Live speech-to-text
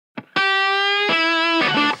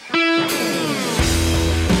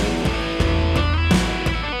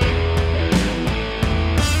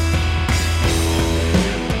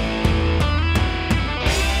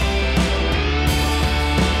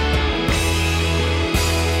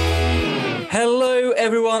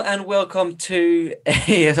everyone, and welcome to.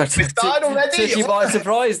 We started already. Took you by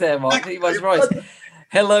surprise there, Mark. Took you by surprise.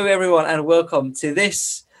 Hello, everyone, and welcome to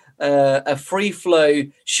this a free flow,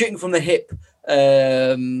 shooting from the hip,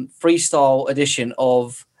 freestyle edition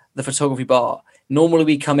of the Photography Bar. Normally,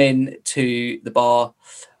 we come in to the bar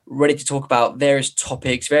ready to talk about various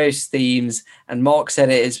topics, various themes, and Mark said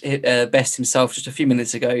it is best himself just a few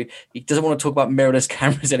minutes ago. He doesn't want to talk about mirrorless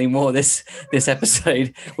cameras anymore this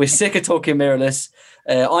episode. We're sick of talking mirrorless.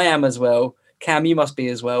 I am as well. Cam, you must be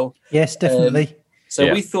as well. Yes, definitely.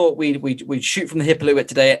 We thought we'd shoot from the hip a little bit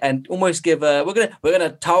today and almost give we're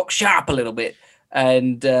gonna talk sharp a little bit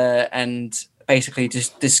and basically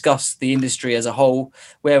just discuss the industry as a whole,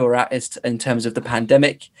 where we're at is in terms of the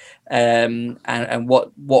pandemic, and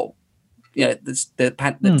what what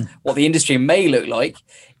the industry may look like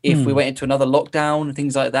if we went into another lockdown and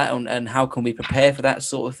things like that, and how can we prepare for that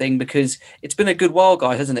sort of thing, because it's been a good while,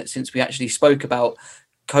 guys, hasn't it, since we actually spoke about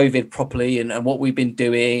COVID properly and what we've been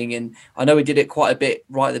doing. And I know we did it quite a bit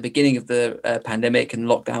right at the beginning of the pandemic and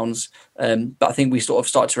lockdowns, but I think we sort of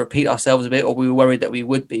started to repeat ourselves a bit, or we were worried that we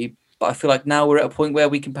would be. But I feel like now we're at a point where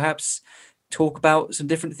we can perhaps talk about some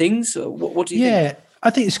different things. What do you think? Yeah, I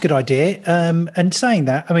think it's a good idea. And saying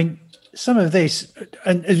that, I mean, some of this,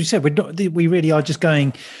 and as we said, we really are just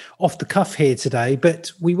going off the cuff here today,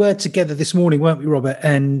 but we were together this morning, weren't we, Robert?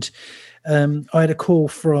 And I had a call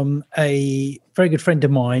from a very good friend of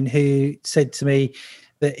mine who said to me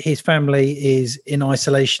that his family is in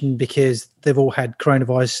isolation because they've all had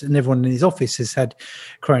coronavirus, and everyone in his office has had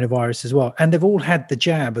coronavirus as well. And they've all had the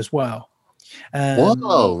jab as well.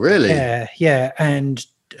 Whoa, really? Yeah. And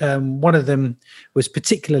one of them was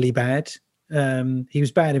particularly bad. He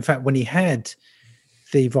was bad, in fact, when he had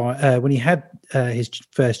his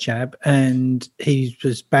first jab, and he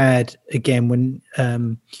was bad again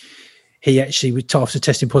when he actually was after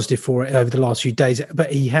testing positive for it over the last few days.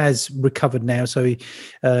 But he has recovered now, so he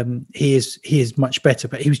is much better.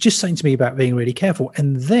 But he was just saying to me about being really careful.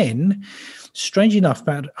 And then, strange enough,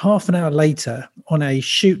 about half an hour later, on a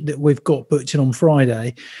shoot that we've got booked in on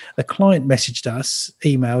Friday, the client messaged us,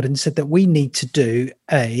 emailed, and said that we need to do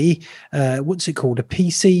a what's it called? A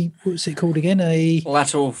PC? What's it called again? A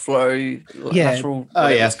lateral flow. Yeah.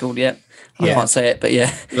 It's called. Yeah. I can't say it, but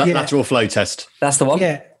yeah. Lateral flow test. That's the one.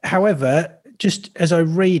 Yeah. However, just as I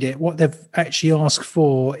read it, what they've actually asked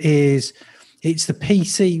for is it's the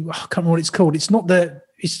PC. I can't remember what it's called. It's not the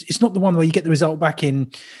one where you get the result back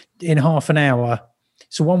in half an hour.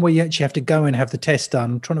 It's the one where you actually have to go and have the test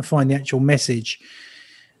done. I'm trying to find the actual message.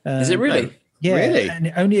 Is it really? Yeah. Really? And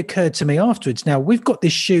it only occurred to me afterwards. Now, we've got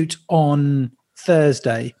this shoot on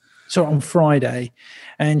on Friday,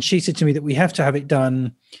 and she said to me that we have to have it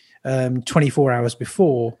done 24 hours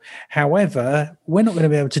before. However, we're not going to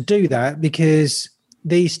be able to do that because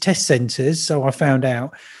these test centres, so I found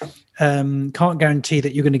out, can't guarantee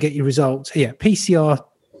that you're going to get your results. Yeah, PCR.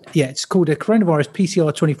 Yeah, it's called a coronavirus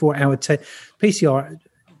PCR 24-hour test. PCR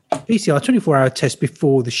 24-hour test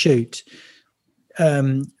before the shoot.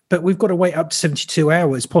 But we've got to wait up to 72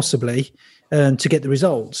 hours possibly to get the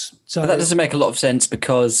results. So that doesn't make a lot of sense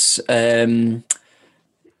because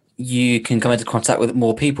you can come into contact with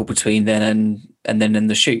more people between then and then in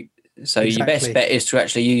the shoot. So Your best bet is to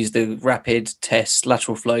actually use the rapid test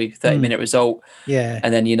lateral flow 30-minute result. Yeah.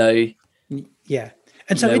 And then Yeah.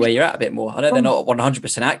 And so know where you're at a bit more. I know they're not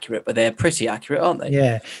 100% accurate, but they're pretty accurate, aren't they?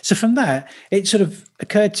 Yeah. So from that, it sort of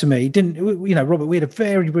occurred to me, Robert, we had a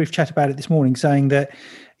very brief chat about it this morning, saying that,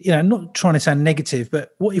 not trying to sound negative,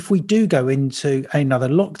 but what if we do go into another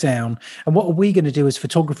lockdown, and what are we going to do as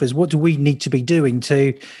photographers? What do we need to be doing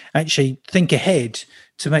to actually think ahead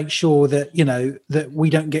to make sure that, that we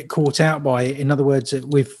don't get caught out by it? In other words, that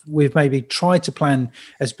we've maybe tried to plan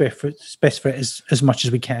as best for it as much as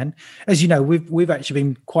we can. As you know, we've actually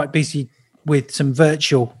been quite busy with some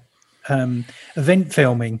virtual event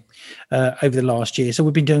filming over the last year. So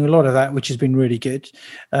we've been doing a lot of that, which has been really good.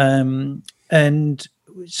 And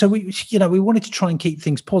so we wanted to try and keep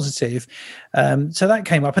things positive. So that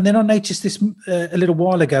came up. And then I noticed this a little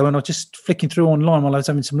while ago, and I was just flicking through online while I was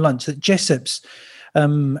having some lunch, that Jessup's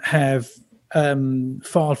have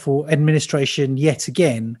filed for administration yet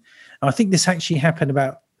again. And I think this actually happened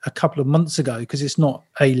about a couple of months ago, because it's not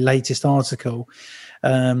a latest article.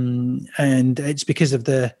 And it's because of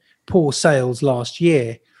the poor sales last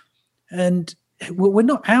year. And we're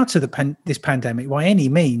not out of this pandemic by any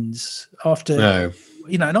means.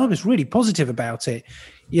 And I was really positive about it.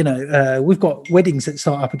 We've got weddings that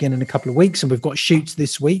start up again in a couple of weeks, and we've got shoots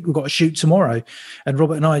this week. We've got a shoot tomorrow. And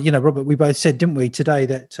Robert and I, Robert, we both said, didn't we, today,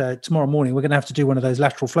 that tomorrow morning we're going to have to do one of those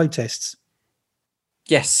lateral flow tests.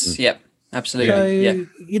 Yes. Yep. Absolutely. So, Yeah.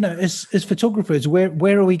 you know, as photographers,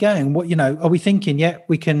 where are we going? What, you know, are we thinking,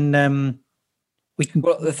 we can.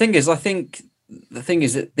 Well, the thing is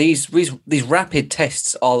that these rapid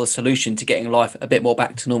tests are the solution to getting life a bit more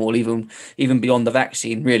back to normal, even beyond the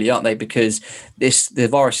vaccine, really, aren't they? Because the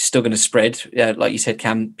virus is still going to spread. Like you said,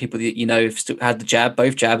 Cam, people that you know have still had the jab,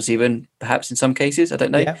 both jabs, even perhaps in some cases, I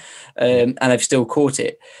don't know, and they've still caught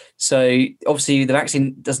it. So obviously the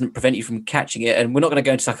vaccine doesn't prevent you from catching it, and we're not going to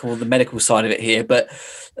go into all the medical side of it here, but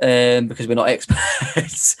because we're not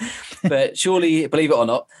experts. But surely, believe it or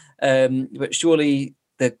not, but surely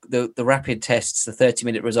the rapid tests, the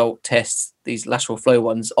 30-minute result tests, these lateral flow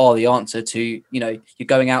ones are the answer to, you know, you're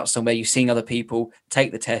going out somewhere, you're seeing other people,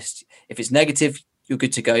 take the test. If it's negative, you're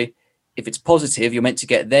good to go. If it's positive, you're meant to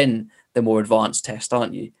get then the more advanced test,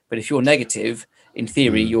 aren't you? But if you're negative, in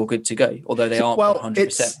theory, you're good to go, although they aren't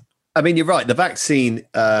 100%. I mean, you're right. The vaccine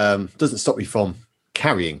doesn't stop you from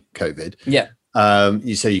carrying COVID. Yeah.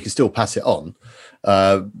 You say you can still pass it on.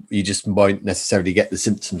 You just won't necessarily get the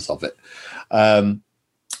symptoms of it.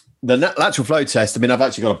 The lateral flow test, I mean, I've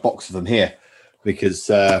actually got a box of them here because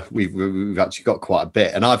we've actually got quite a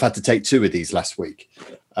bit. And I've had to take 2 of these last week. Is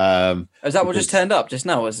that what just turned up just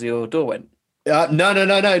now as your door went? No, not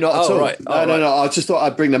at all. Right. No. I just thought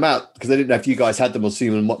I'd bring them out because I didn't know if you guys had them or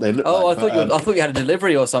seen them, what they look like. I thought you had a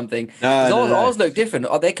delivery or something. No. Ours look different.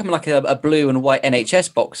 They come in like a blue and white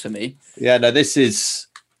NHS box for me. Yeah, no, this is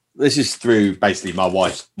through basically my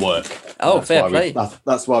wife's work. Oh, fair play.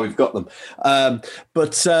 That's why we've got them.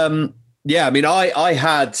 Yeah, I mean, I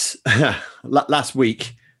had last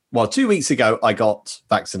week, 2 weeks ago, I got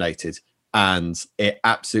vaccinated. And it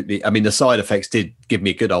absolutely, I mean, the side effects did give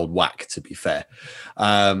me a good old whack, to be fair.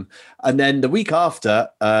 And then the week after,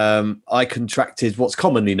 I contracted what's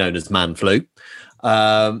commonly known as man flu.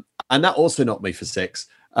 And that also knocked me for 6.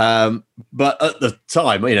 But at the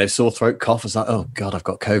time, you know, sore throat, cough, I was like, oh God, I've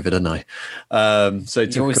got COVID, haven't I? So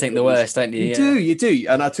you always think the worst, don't you? You do.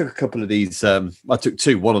 And I took a couple of these. I took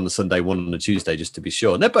 2, one on the Sunday, one on the Tuesday, just to be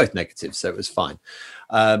sure. And they're both negative, so it was fine.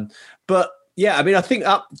 But yeah, I mean, I think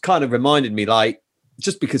that kind of reminded me, like,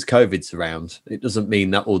 just because COVID's around, it doesn't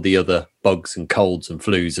mean that all the other bugs and colds and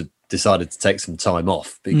flus have decided to take some time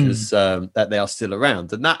off because that they are still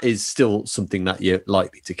around. And that is still something that you're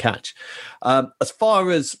likely to catch. As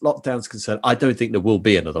far as lockdown's concerned, I don't think there will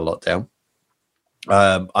be another lockdown.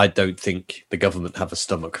 I don't think the government have a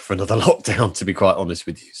stomach for another lockdown, to be quite honest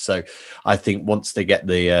with you. So I think once they get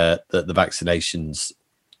the vaccinations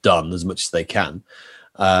done as much as they can,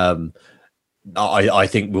 I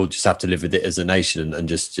think we'll just have to live with it as a nation and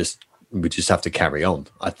we just have to carry on.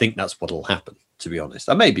 I think that's what'll happen, to be honest.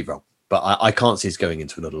 I may be wrong, but I can't see us going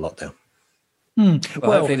into another lockdown. Well,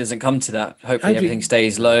 hopefully it doesn't come to that. Hopefully everything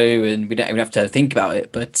stays low and we don't even have to think about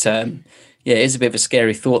it. But yeah, it is a bit of a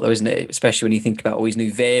scary thought, though, isn't it? Especially when you think about all these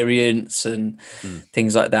new variants and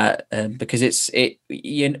things like that. Because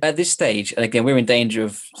at this stage, and again, we're in danger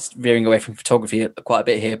of veering away from photography quite a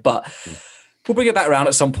bit here, but we'll bring it back around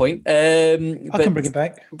at some point. I can bring it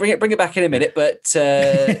back. Bring it back in a minute, but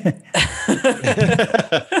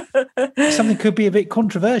something could be a bit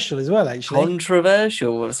controversial as well, actually.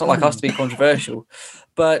 Controversial. It's not like us to be controversial.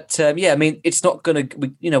 But yeah, I mean, it's not going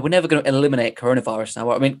to, we're never going to eliminate coronavirus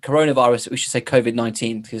now. I mean, coronavirus, we should say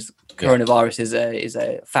COVID-19 because coronavirus is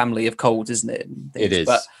a family of colds, isn't it? It is.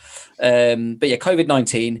 But yeah,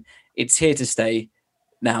 COVID-19, it's here to stay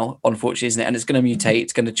now, unfortunately, isn't it? And it's going to mutate,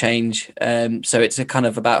 it's going to change. So it's a kind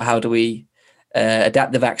of about how do we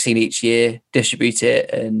adapt the vaccine each year, distribute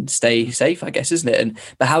it, and stay safe, I guess, isn't it?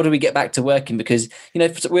 But how do we get back to working? Because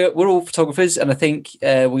we're all photographers, and I think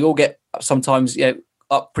we all get sometimes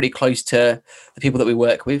up pretty close to the people that we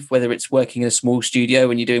work with, whether it's working in a small studio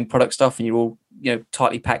and you're doing product stuff and you're all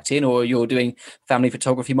tightly packed in, or you're doing family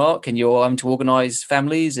photography, Mark, and you're having to organise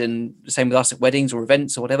families, and the same with us at weddings or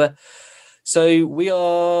events or whatever. So we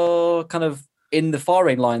are kind of in the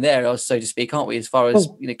firing line there, so to speak, aren't we? As far as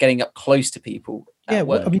getting up close to people.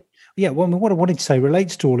 What I wanted to say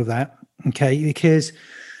relates to all of that, okay? Because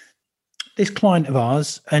this client of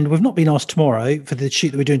ours, and we've not been asked tomorrow for the shoot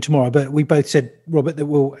that we're doing tomorrow, but we both said, Robert, that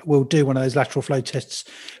we'll do one of those lateral flow tests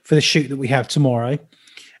for the shoot that we have tomorrow,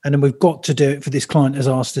 and then we've got to do it for this client has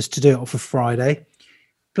asked us to do it for Friday.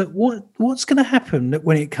 But what's going to happen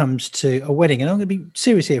when it comes to a wedding? And I'm going to be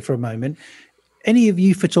serious here for a moment. Any of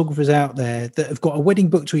you photographers out there that have got a wedding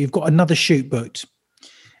booked or you've got another shoot booked,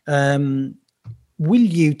 will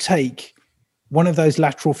you take one of those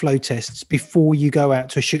lateral flow tests before you go out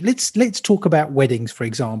to a shoot? Let's talk about weddings, for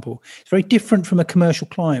example. It's very different from a commercial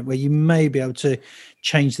client where you may be able to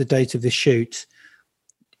change the date of the shoot.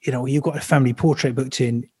 You've got a family portrait booked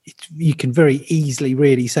in. You can very easily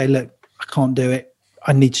really say, look, I can't do it.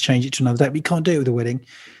 I need to change it to another day. But you can't do it with a wedding.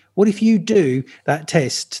 What if you do that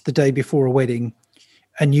test the day before a wedding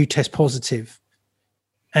and you test positive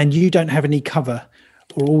and you don't have any cover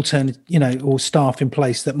or alternate, or staff in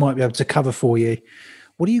place that might be able to cover for you?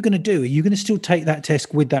 What are you going to do? Are you going to still take that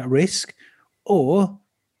test with that risk, or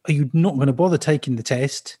are you not going to bother taking the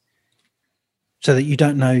test so that you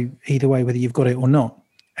don't know either way whether you've got it or not,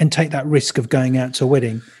 and take that risk of going out to a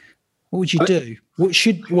wedding? What would you do?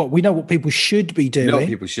 We know what people should be doing. You know what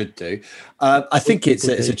people should do. I think it's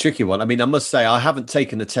a tricky one. I mean, I must say I haven't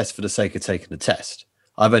taken a test for the sake of taking a test.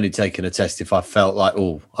 I've only taken a test if I felt like,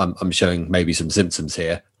 I'm showing maybe some symptoms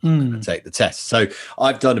here. I'm going to take the test. So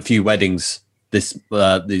I've done a few weddings this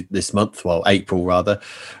month, April rather.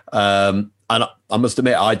 And I must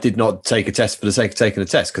admit, I did not take a test for the sake of taking a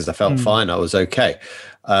test because I felt fine. I was okay.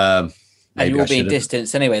 And you're all being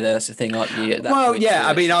distanced anyway. That's the thing, aren't you? Well, yeah.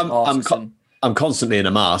 I mean, I'm constantly in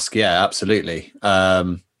a mask. Yeah, absolutely.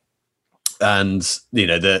 And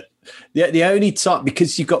the only time,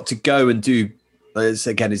 because you've got to go and do,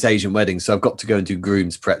 it's Asian weddings, so I've got to go and do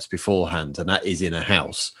groom's preps beforehand, and that is in a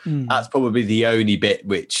house. That's probably the only bit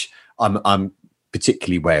which I'm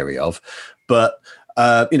particularly wary of. But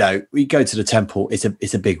we go to the temple.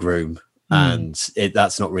 It's a big room. And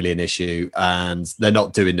that's not really an issue, and they're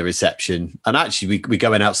not doing the reception. And actually, we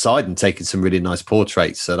going outside and taking some really nice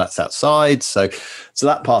portraits, so that's outside. So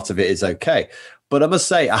that part of it is okay. But I must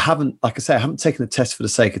say, I haven't taken a test for the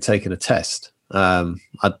sake of taking a test.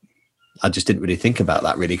 I just didn't really think about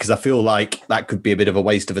that really, because I feel like that could be a bit of a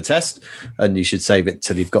waste of a test, and you should save it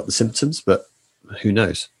till you've got the symptoms. But who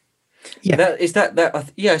knows? Yeah, I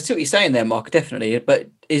see what you're saying there, Mark. Definitely, but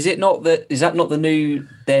is that not their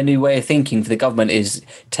new way of thinking for the government? Is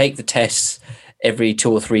take the tests every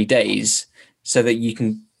 2 or 3 days so that we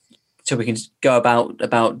can go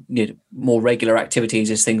about more regular activities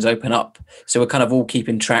as things open up. So we're kind of all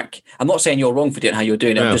keeping track. I'm not saying you're wrong for doing how you're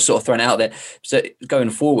doing it. I'm just sort of throwing it out there. So going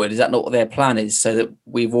forward, is that not what their plan is? So that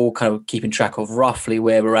we've all kind of keeping track of roughly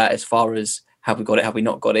where we're at as far as have we got it, have we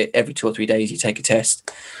not got it? Every 2 or 3 days you take a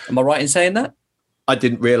test. Am I right in saying that? I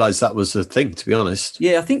didn't realise that was a thing, to be honest.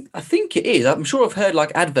 Yeah, I think it is. I'm sure I've heard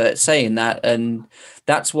like adverts saying that, and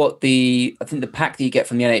that's what the pack that you get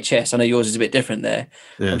from the NHS. I know yours is a bit different there.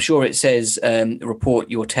 Yeah. I'm sure it says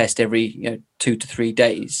report your test every 2 to 3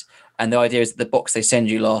 days, and the idea is that the box they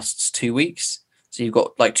send you lasts 2 weeks, so you've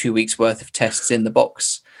got like 2 weeks worth of tests in the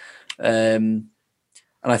box. And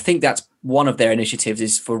I think that's one of their initiatives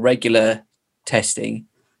is for regular testing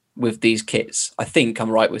with these kits. I think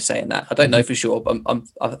I'm right with saying that. I don't know for sure, but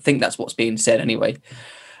I think that's what's being said anyway.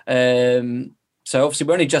 So obviously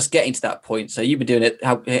we're only just getting to that point. So you've been doing it.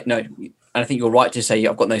 And I think you're right to say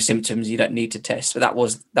I've got no symptoms. You don't need to test. But that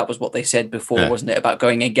was what they said before, wasn't it? About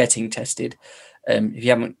going and getting tested. If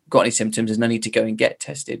you haven't got any symptoms, there's no need to go and get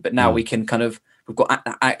tested. But now we've got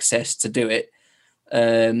access to do it.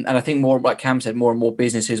 And I think more, like Cam said, more and more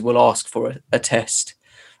businesses will ask for a test.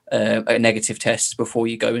 A negative test before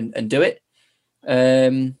you go and do it.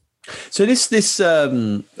 So this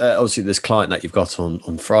obviously this client that you've got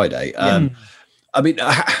on Friday. I mean,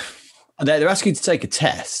 they're asking you to take a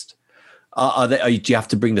test. Do you have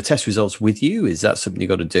to bring the test results with you? Is that something you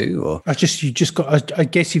got to do, or I guess you've just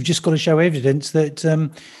got to show evidence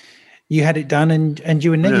that you had it done and you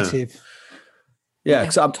were negative. Yeah,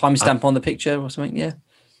 because timestamp on the picture or something.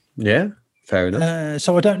 Yeah. Fair enough.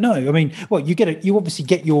 So I don't know. I mean, well, you obviously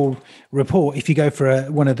get your report if you go for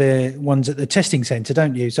one of the ones at the testing centre,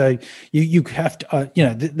 don't you? So you have to,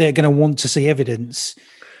 they're going to want to see evidence,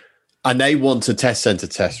 and they want a test centre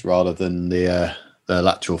test rather than the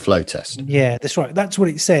lateral flow test. Yeah, that's right. That's what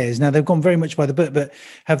it says. Now they've gone very much by the book, but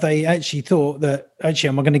have they actually thought that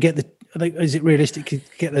am I going to get is it realistic to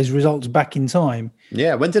get those results back in time?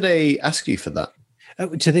 Yeah. When did they ask you for that?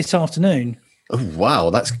 To this afternoon. Oh, wow.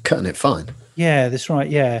 That's cutting it fine. Yeah, that's right.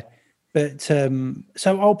 Yeah. But so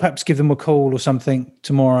I'll perhaps give them a call or something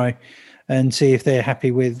tomorrow and see if they're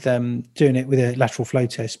happy with doing it with a lateral flow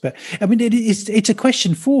test. But I mean, it's a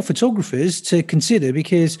question for photographers to consider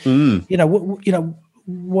because,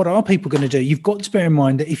 what are people going to do? You've got to bear in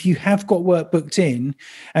mind that if you have got work booked in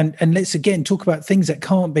and let's again talk about things that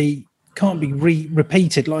can't be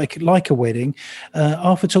repeated like a wedding,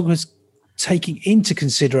 are photographers taking into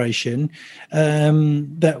consideration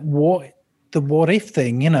that what if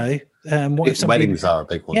thing, what if weddings are a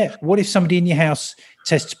big one. Yeah. What if somebody in your house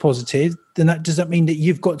tests positive? Then does that mean that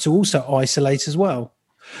you've got to also isolate as well?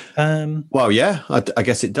 Well, yeah, I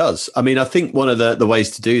guess it does. I mean, I think one of the ways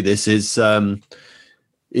to do this is,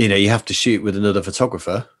 you have to shoot with another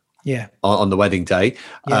photographer on the wedding day.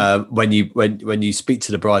 When you speak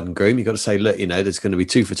to the bride and groom, you've got to say, look, there's going to be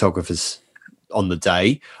 2 photographers on the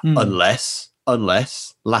day, unless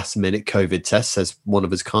last minute COVID test says one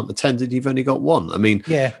of us can't attend and you've only got one. I mean,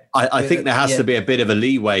 I think there has to be a bit of a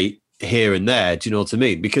leeway here and there. Do you know what I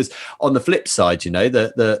mean? Because on the flip side,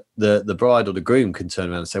 the bride or the groom can turn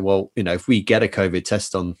around and say, well, if we get a COVID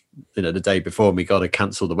test on the day before and we got to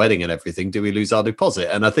cancel the wedding and everything, do we lose our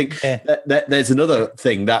deposit? And I think that there's another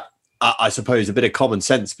thing that I suppose a bit of common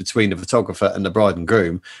sense between the photographer and the bride and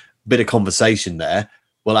groom, a bit of conversation there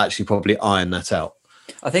will actually probably iron that out.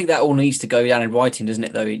 I think that all needs to go down in writing, doesn't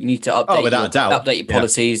it? Though you need to update your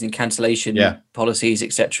policies and cancellation policies,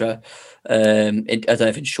 etc. I don't know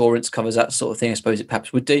if insurance covers that sort of thing. I suppose it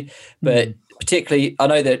perhaps would do, but particularly, I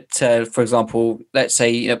know that, for example, let's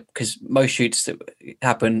say because most shoots that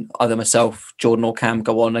happen, either myself, Jordan, or Cam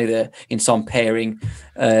go on either in some pairing,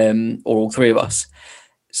 or all 3 of us.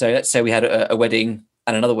 So let's say we had a wedding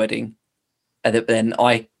and another wedding, and then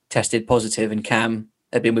I tested positive, and Cam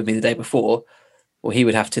had been with me the day before. Well, he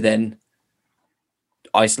would have to then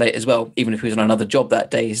isolate as well, even if he was on another job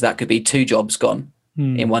that day. So that could be 2 jobs gone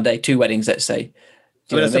in one day, 2 weddings, let's say.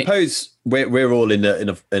 I suppose we're all in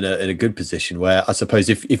a good position where I suppose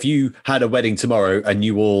if you had a wedding tomorrow and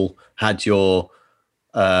you all had your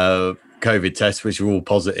COVID tests, which were all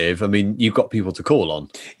positive, I mean, you've got people to call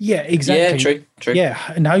on. Yeah, exactly. Yeah, true. Yeah,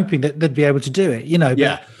 and hoping that they'd be able to do it.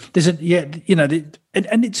 But there's and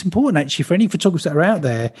it's important actually for any photographers that are out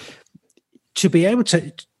there to be able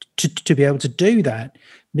to do that,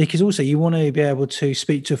 because also you want to be able to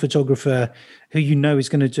speak to a photographer who is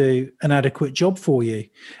going to do an adequate job for you.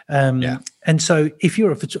 And so if you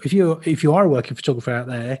are a working photographer out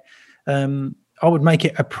there, I would make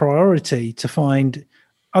it a priority to find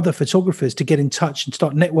other photographers, to get in touch and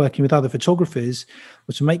start networking with other photographers,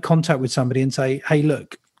 or to make contact with somebody and say, hey,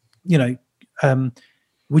 look,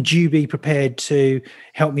 would you be prepared to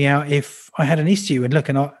help me out if I had an issue? And look,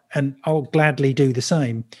 and I'll gladly do the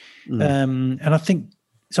same. And I think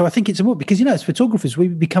it's important because, as photographers, we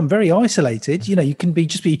become very isolated. You can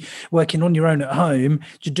just be working on your own at home,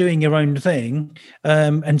 just doing your own thing.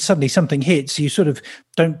 And suddenly something hits, you sort of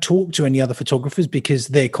don't talk to any other photographers because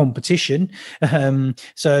they're competition.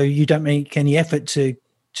 So you don't make any effort to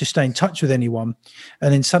stay in touch with anyone,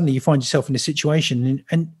 and then suddenly you find yourself in a situation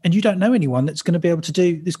and you don't know anyone that's going to be able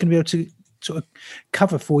to sort of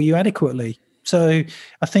cover for you adequately. So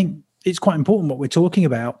I think it's quite important what we're talking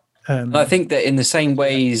about. I think that in the same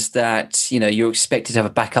ways that you're expected to have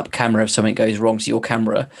a backup camera if something goes wrong to your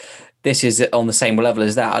camera, this is on the same level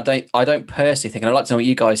as that. I don't personally think, and I'd like to know what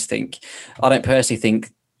you guys think. I don't personally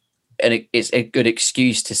think, and it's a good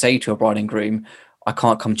excuse to say to a bride and groom, I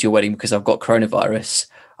can't come to your wedding because I've got coronavirus.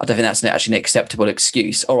 I don't think that's actually an acceptable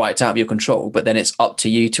excuse. All right, it's out of your control, but then it's up to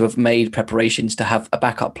you to have made preparations to have a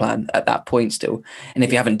backup plan at that point still. And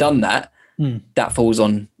if you haven't done that, that falls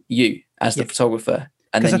on you as the photographer.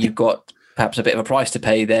 And then you've got perhaps a bit of a price to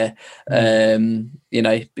pay there,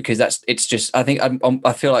 because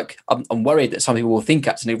I feel like I'm worried that some people will think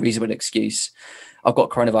that's a reasonable excuse. I've got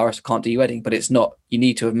coronavirus, I can't do your wedding, but it's not. You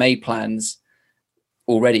need to have made plans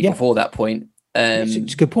already before that point.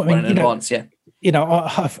 It's a good point. In advance,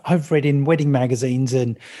 I've read in wedding magazines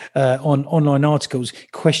and on online articles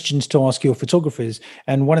questions to ask your photographers,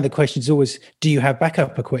 and one of the questions is always, do you have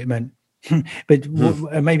backup equipment? But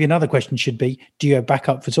maybe another question should be, do you have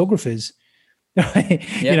backup photographers? What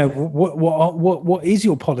is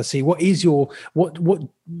your policy? What do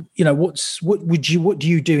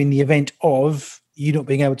you do in the event of you not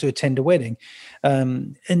being able to attend a wedding?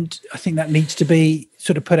 And I think that needs to be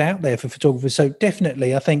sort of put out there for photographers. So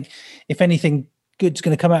definitely, I think if anything good's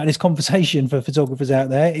going to come out of this conversation for photographers out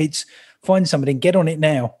there, it's find somebody and get on it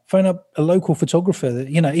now. Phone up a local photographer that,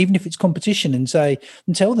 even if it's competition, and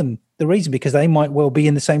tell them the reason, because they might well be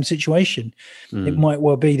in the same situation. It might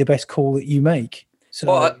well be the best call that you make. So,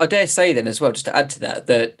 well, I dare say then as well, just to add to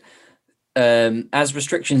that as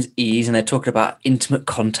restrictions ease, and they're talking about intimate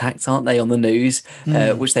contacts, aren't they, on the news,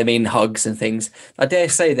 which they mean hugs and things. I dare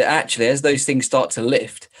say that actually, as those things start to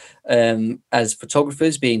lift, as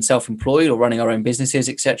photographers being self-employed or running our own businesses,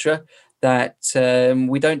 etc., that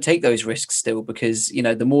we don't take those risks still, because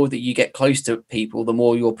the more that you get close to people, the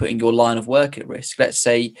more you're putting your line of work at risk. Let's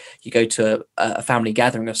say you go to a family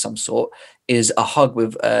gathering of some sort. Is a hug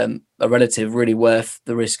with a relative really worth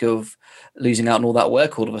the risk of losing out on all that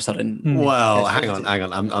work all of a sudden? Well, hang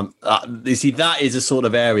on. You see, that is a sort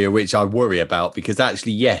of area which I worry about, because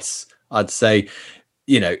actually, yes, I'd say,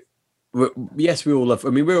 yes, we're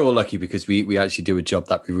all lucky because we actually do a job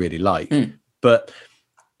that we really like. But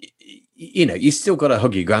you still got to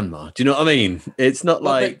hug your grandma. Do you know what I mean? It's not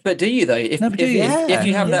like. But do you though? If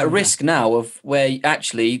you have that risk now of where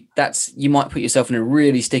actually you might put yourself in a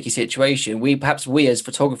really sticky situation. We as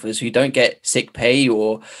photographers who don't get sick pay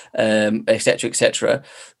or etc.,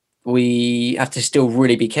 we have to still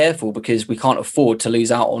really be careful because we can't afford to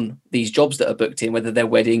lose out on these jobs that are booked in, whether they're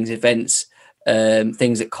weddings, events,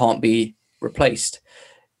 things that can't be replaced.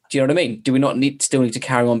 Do you know what I mean? Do we not still need to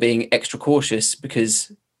carry on being extra cautious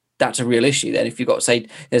because that's a real issue then? If you've got, say,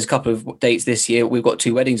 there's a couple of dates this year, we've got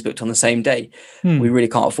 2 weddings booked on the same day. We really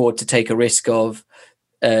can't afford to take a risk of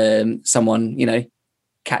someone,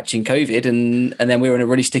 catching COVID and then we're in a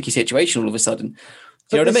really sticky situation all of a sudden.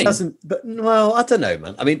 Do you know what I mean? I don't know,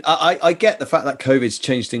 man. I mean, I get the fact that COVID's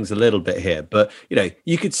changed things a little bit here, but,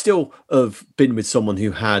 you could still have been with someone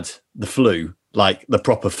who had the flu, like the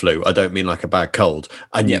proper flu. I don't mean like a bad cold,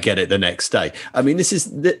 and you get it the next day. I mean, this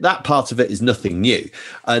is that part of it is nothing new.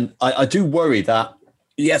 And I do worry that,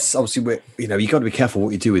 yes, obviously, you got to be careful what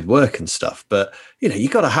you do with work and stuff, but, you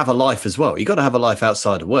got to have a life as well. You got to have a life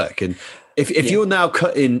outside of work. And if you're now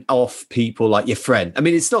cutting off people like your friend, I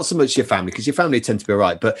mean, it's not so much your family because your family tend to be all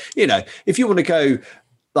right. But, if you want to go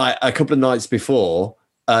like a couple of nights before,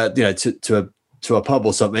 to a pub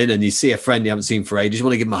or something and you see a friend you haven't seen for ages, you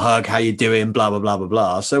want to give them a hug, how you doing, blah, blah, blah, blah,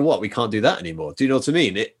 blah. So what? We can't do that anymore. Do you know what I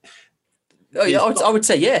mean? I would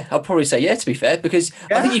say, yeah. I'll probably say, yeah, to be fair, because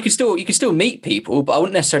I think you can still meet people, but I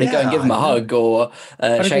wouldn't necessarily go and give them a hug or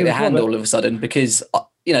shake their hand all of a sudden because,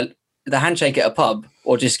 the handshake at a pub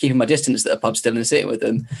or just keeping my distance at a pub still and sitting with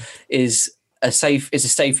them is a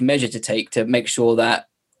safe measure to take to make sure that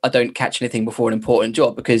I don't catch anything before an important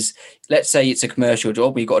job. Because let's say it's a commercial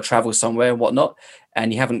job where you've got to travel somewhere and whatnot,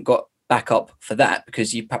 and you haven't got backup for that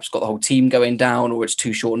because you perhaps got the whole team going down, or it's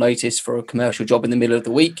too short notice for a commercial job in the middle of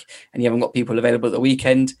the week and you haven't got people available at the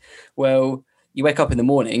weekend. Well, you wake up in the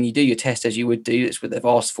morning, you do your test as you would do, it's what they've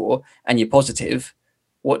asked for, and you're positive.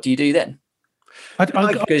 What do you do then?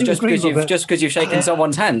 Just because you've shaken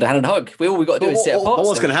someone's hand and hug, all we've got to do is sit apart.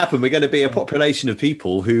 What's going to happen? We're going to be a population of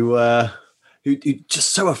people who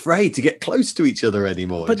just so afraid to get close to each other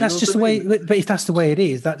anymore. But that's just the way. But if that's the way it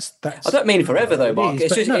is, that's. I don't mean forever though, Mark.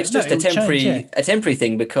 It's just a temporary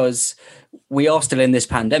thing because we are still in this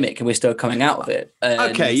pandemic and we're still coming out of it.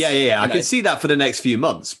 Okay, yeah. I can see that for the next few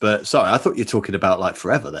months. But sorry, I thought you were talking about like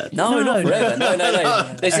forever there. No, not forever. No.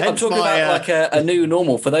 I'm talking about like a new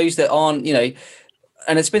normal for those that aren't,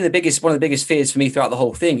 and it's been one of the biggest fears for me throughout the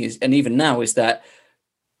whole thing is, and even now is that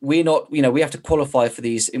we're not, we have to qualify for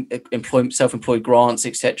these self-employed grants,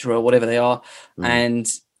 etc., whatever they are,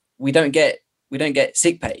 and we don't get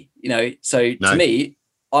sick pay. So to me,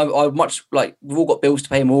 I much like we've all got bills to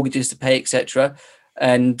pay, mortgages to pay, etc.,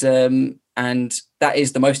 and that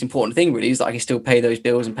is the most important thing. Really, is that I can still pay those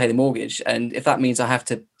bills and pay the mortgage. And if that means I have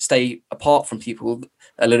to stay apart from people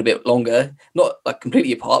a little bit longer, not like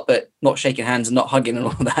completely apart, but not shaking hands and not hugging and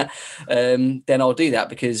all that, then I'll do that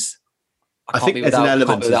because. I think there's an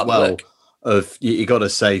element as well of you got to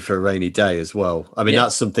save for a rainy day as well. I mean,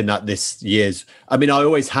 that's something that this year's. I mean, I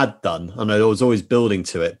always had done, and I was always building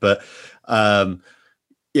to it. But at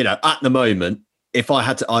the moment, if I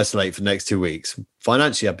had to isolate for the next 2 weeks,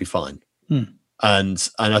 financially, I'd be fine. And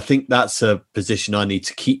I think that's a position I need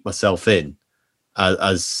to keep myself in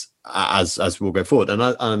as we'll go forward. And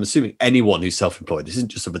I'm assuming anyone who's self-employed, this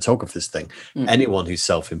isn't just a photographer's thing. Anyone who's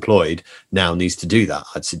self-employed now needs to do that,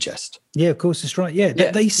 I'd suggest. Yeah, of course, that's right. Yeah,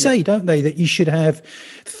 they say, don't they, that you should have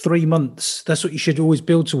 3 months. That's what you should always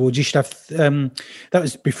build towards. You should have, that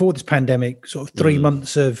was before this pandemic, sort of 3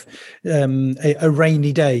 months of a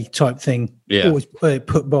rainy day type thing. Yeah. Always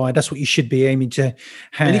put by. That's what you should be aiming to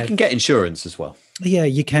have. And you can get insurance as well. Yeah,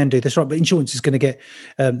 you can do. That's right. But insurance is going to get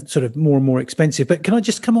sort of more and more expensive. But can I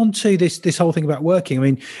just come on to this whole thing about working? I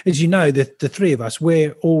mean, as you know, the three of us,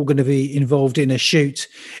 we're all going to be involved in a shoot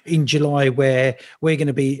in July where we're going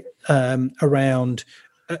to be around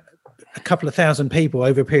a couple of thousand people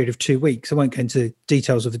over a period of 2 weeks. I won't go into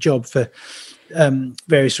details of the job for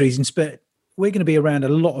various reasons, but we're going to be around a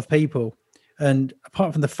lot of people. And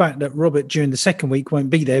apart from the fact that Robert during the second week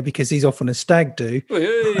won't be there because he's off on a stag do, we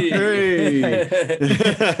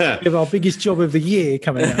have our biggest job of the year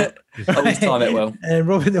coming up. Always time it well. And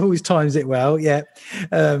Robert always times it well. Yeah.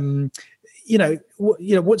 What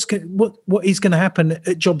is going to happen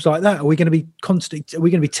at jobs like that? Are we going to be constant? Are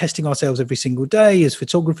we going to be testing ourselves every single day as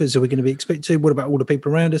photographers? Are we going to be expected to? What about all the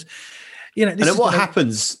people around us? And then what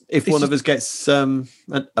happens if one of us gets a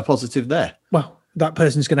positive there? Well, that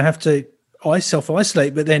person's going to have to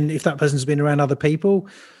self-isolate, but then if that person's been around other people,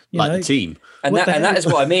 the team. And that is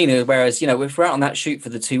what I mean. Whereas, if we're out on that shoot for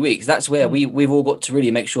the 2 weeks, that's where we've all got to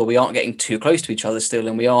really make sure we aren't getting too close to each other still,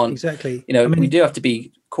 and we aren't exactly. We do have to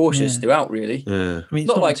be cautious throughout, really. Yeah. I mean,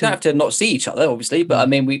 not like have to not see each other, obviously, but I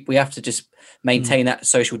mean, we have to just maintain that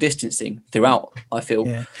social distancing throughout. I feel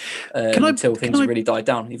until things really died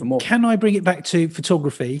down even more. Can I bring it back to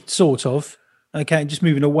photography, sort of? Okay, just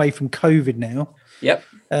moving away from COVID now. Yep.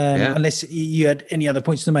 Unless you had any other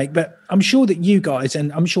points to make, but I'm sure that you guys,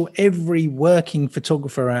 and I'm sure every working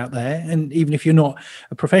photographer out there, and even if you're not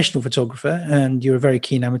a professional photographer and you're a very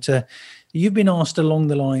keen amateur, you've been asked along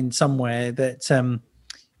the line somewhere that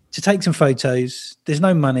to take some photos, there's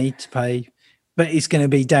no money to pay, but it's going to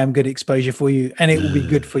be damn good exposure for you, and it will be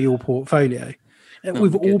good for your portfolio.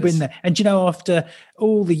 We've all been there. And, after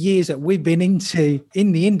all the years that we've been in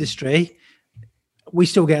the industry, we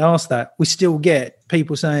still get asked that. We still get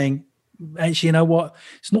people saying, actually, you know what?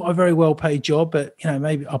 It's not a very well paid job, but,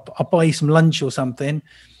 maybe I'll buy you some lunch or something.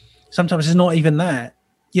 Sometimes it's not even that.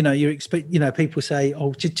 People say,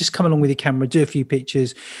 oh, just come along with your camera, do a few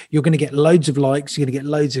pictures. You're going to get loads of likes. You're going to get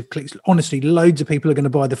loads of clicks. Honestly, loads of people are going to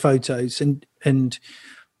buy the photos. And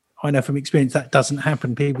I know from experience that doesn't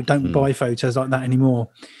happen. People don't buy photos like that anymore.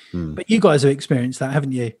 But you guys have experienced that,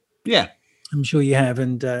 haven't you? Yeah. I'm sure you have.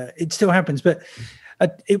 And it still happens. But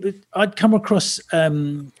I'd come across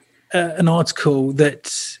an article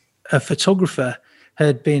that a photographer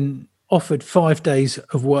had been offered 5 days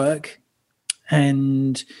of work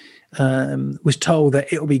and was told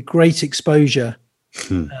that it will be great exposure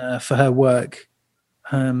for her work.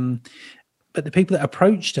 But the people that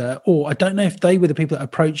approached her, or I don't know if they were the people that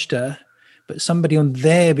approached her, but somebody on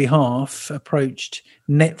their behalf approached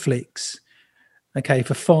Netflix,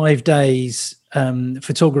 for 5 days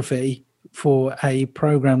photography for a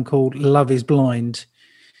program called Love is Blind.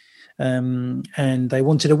 And they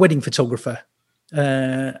wanted a wedding photographer.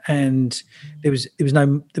 And there was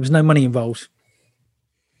no money involved.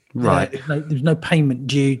 Right. There was no payment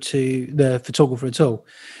due to the photographer at all.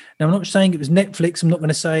 Now, I'm not saying it was Netflix. I'm not going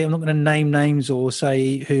to name names or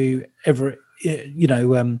say whoever,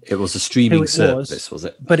 it was a streaming service, was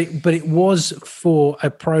it? But it was for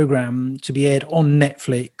a program to be aired on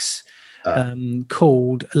Netflix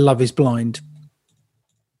called Love is Blind.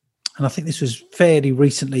 And I think this was fairly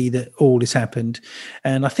recently that all this happened.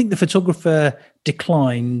 And I think the photographer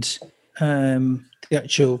declined the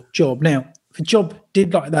actual job. Now, if a job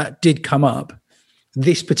did come up,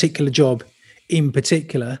 this particular job in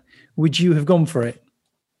particular, would you have gone for it?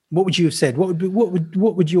 What would you have said? What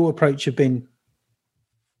would your approach have been?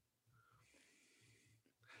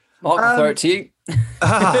 Mark, I'll throw it to you.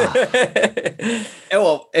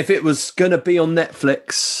 Well, if it was going to be on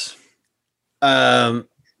Netflix,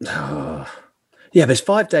 yeah, there's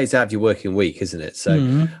 5 days out of your working week, isn't it?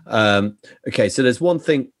 So, okay, so there's one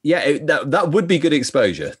thing. Yeah, that would be good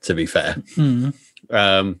exposure, to be fair.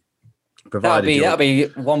 That'll be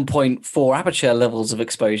 1.4 aperture levels of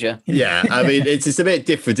exposure. Yeah, I mean, it's a bit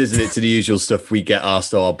different, isn't it, to the usual stuff we get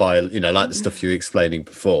asked by, like the stuff you were explaining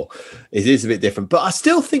before. It is a bit different, but I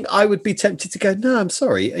still think I would be tempted to go, no, I'm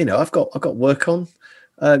sorry, I've got work on.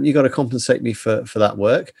 You got to compensate me for that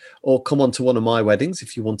work, or come on to one of my weddings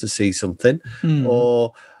if you want to see something,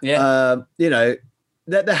 or there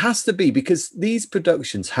has to be, because these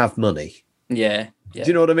productions have money. Yeah. Do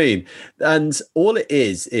you know what I mean? And all it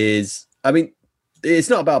is, I mean,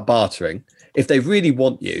 it's not about bartering. If they really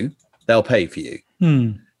want you, they'll pay for you.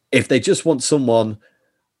 If they just want someone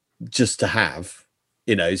just to have,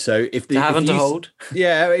 so if they have and to hold,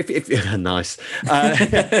 if nice.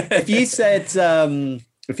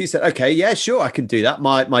 If you said, okay, yeah, sure, I can do that.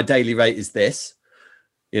 My daily rate is this,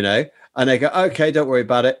 and they go, okay, don't worry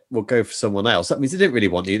about it. We'll go for someone else. That means they didn't really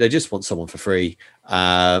want you. They just want someone for free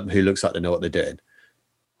who looks like they know what they're doing.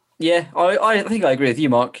 Yeah, I think I agree with you,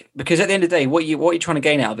 Mark, because at the end of the day, what you're trying to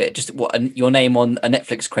gain out of it, just your name on a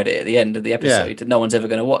Netflix credit at the end of the episode that no one's ever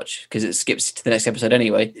going to watch because it skips to the next episode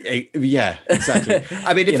anyway. Yeah, exactly.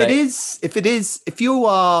 I mean, if you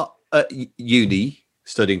are at uni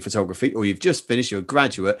studying photography, or you've just finished, you're a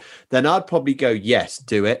graduate, then I'd probably go, yes,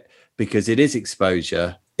 do it, because it is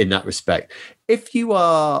exposure in that respect. If you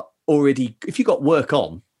got work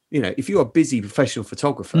on, if you're a busy professional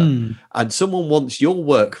photographer and someone wants your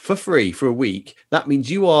work for free for a week, that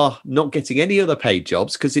means you are not getting any other paid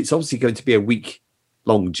jobs, because it's obviously going to be a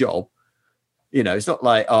week-long job. It's not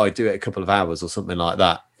like, I do it a couple of hours or something like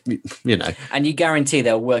that, And you guarantee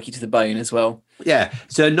they'll work you to the bone as well. Yeah.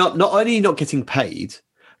 So not only not getting paid,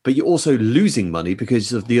 but you're also losing money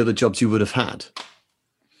because of the other jobs you would have had.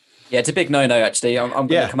 Yeah, it's a big no-no, actually. I'm going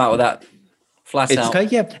to come out with that. Flat out. Okay,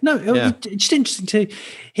 yeah. No, it's just interesting to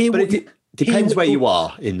hear. But depends where you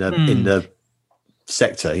are in the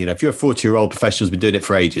sector. You know, if you're a 40-year-old professional who's been doing it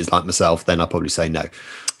for ages, like myself, then I'd probably say no.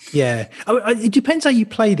 Yeah, it depends how you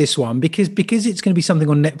play this one because it's going to be something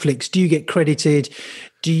on Netflix. Do you get credited?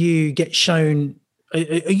 Do you get shown?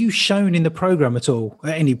 Are you shown in the program at all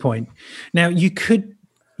at any point? Now you could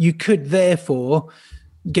therefore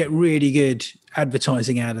get really good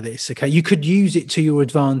advertising out of this. Okay, you could use it to your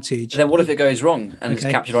advantage. And then what if it goes wrong and it's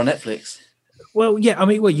captured on Netflix? Well, yeah, I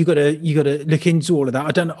mean, you got to look into all of that.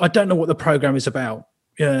 I don't know what the program is about.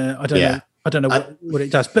 I don't know what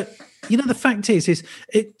it does, but you know, the fact is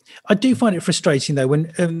I do find it frustrating though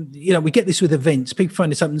when we get this with events. People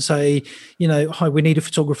find this up and say, you know, hi, we need a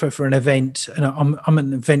photographer for an event, and I'm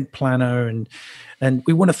an event planner, and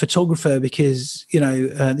we want a photographer because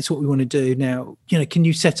this is what we want to do. Now, you know, can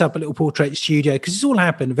you set up a little portrait studio? Because it's all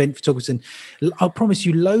happened, event photographers, and I'll promise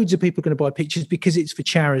you, loads of people are going to buy pictures because it's for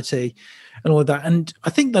charity and all of that. And I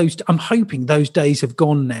think I'm hoping those days have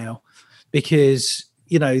gone now, because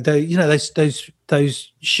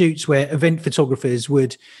those shoots where event photographers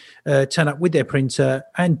would turn up with their printer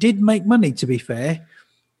and did make money, to be fair.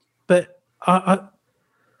 But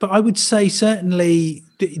I would say certainly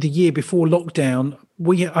the year before lockdown,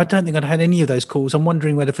 I don't think I'd had any of those calls. I'm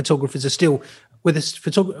wondering whether photographers are still, whether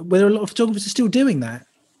a lot of photographers are still doing that.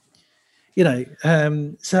 You know,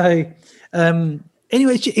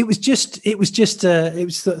 anyway, it was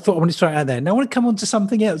thought I wanted to throw it out there. Now I want to come on to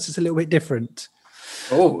something else that's a little bit different.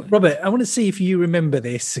 Oh, Robert, I want to see if you remember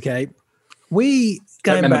this. Okay, don't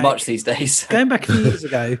remember much these days. Going back a few years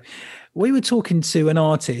ago, we were talking to an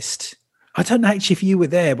artist. I don't know actually if you were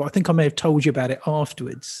there, but I think I may have told you about it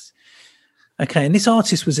afterwards. Okay, and this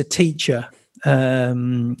artist was a teacher,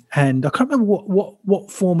 and I can't remember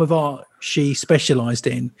what form of art she specialised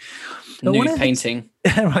in. Nude painting.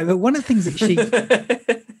 Right, but one of the things that she.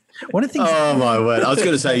 One of the things. Oh my word! I was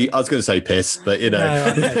going to say piss, but you know.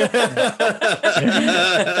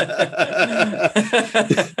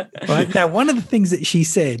 Right now, one of the things that she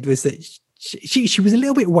said was that she was a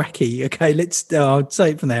little bit wacky. Okay, I'll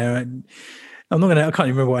say it from there. And I can't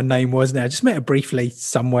remember what her name was now. I just met her briefly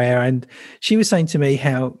somewhere, and she was saying to me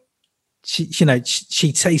how she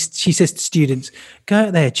says to students, go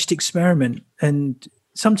out there, just experiment, and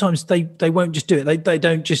sometimes they won't just do it. They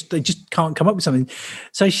just can't come up with something.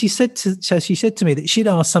 So she said to me that she'd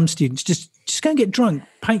asked some students just go and get drunk,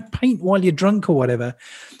 paint while you're drunk or whatever.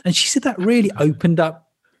 And she said that really opened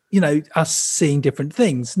up, us seeing different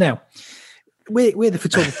things. Now we're the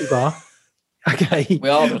photography bar. Okay. We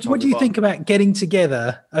are the photography What do you bar. think about getting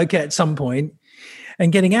together, at some point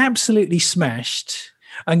and getting absolutely smashed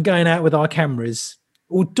and going out with our cameras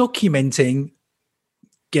or documenting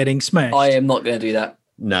getting smashed? I am not going to do that.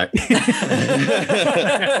 No.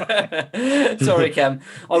 Sorry, Cam.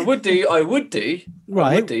 I would do.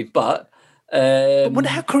 Right. But wonder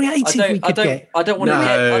how creative we could get. I don't want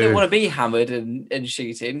to be hammered and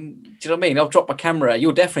shooting. Do you know what I mean? I'll drop my camera.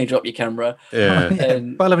 You'll definitely drop your camera. Yeah.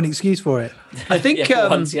 But I'll have an excuse for it. I think.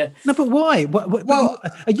 No, but why?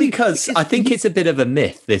 Because I think it's a bit of a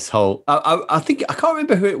myth. This whole. I think I can't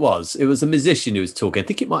remember who it was. It was a musician who was talking. I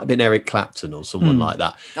think it might have been Eric Clapton or someone like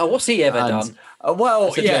that. Oh, what's he ever done?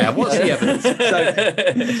 What's the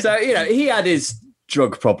evidence? So he had his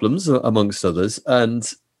drug problems amongst others,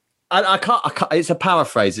 and I can't. It's a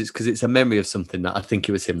paraphrase. It's because it's a memory of something that I think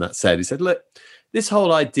it was him that said. He said, "Look, this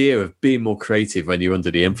whole idea of being more creative when you're under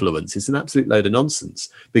the influence is an absolute load of nonsense.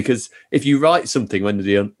 Because if you write something under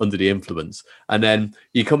the influence and then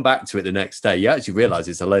you come back to it the next day, you actually realise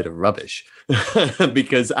it's a load of rubbish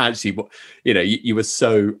because actually, you were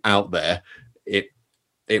so out there,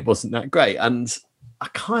 it wasn't that great." And I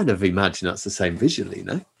kind of imagine that's the same visually,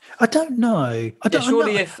 no? I don't know. I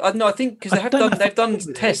think because they've done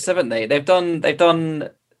tests, haven't they? They've done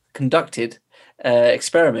conducted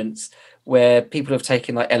experiments where people have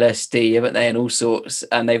taken like LSD, haven't they, and all sorts,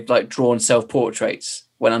 and they've like drawn self-portraits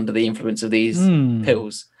when under the influence of these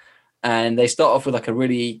pills, and they start off with like a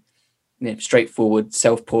really straightforward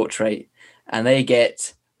self-portrait, and they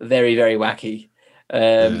get very, very wacky,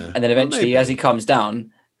 and then eventually, as he comes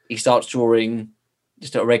down, he starts drawing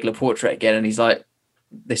just a regular portrait again, and he's like,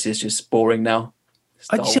 "This is just boring now."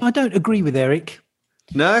 I don't agree with Eric.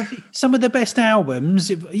 No, some of the best albums,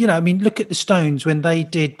 look at the Stones when they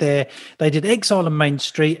did Exile on Main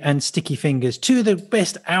Street and Sticky Fingers, two of the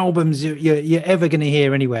best albums you're ever going to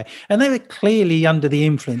hear anywhere, and they were clearly under the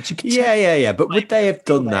influence. Yeah. But would they have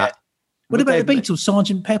done that? What about the Beatles,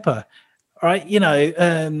 Sgt. Pepper? Right,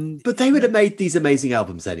 but they would have made these amazing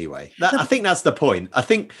albums anyway. I think that's the point. I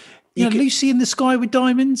think Lucy in the Sky with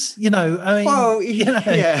Diamonds. I mean, well,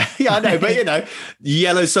 yeah, I know, but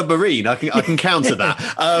Yellow Submarine, I can counter that.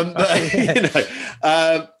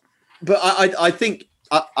 But I think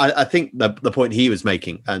the point he was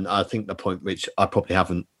making, and I think the point which I probably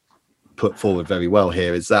haven't put forward very well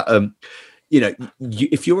here, is that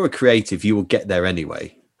if you're a creative, you will get there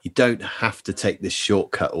anyway. You don't have to take this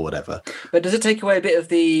shortcut or whatever. But does it take away a bit of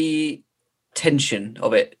the tension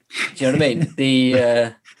of it? Do you know what I mean?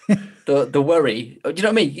 The worry. Do you know what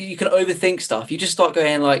I mean? You can overthink stuff. You just start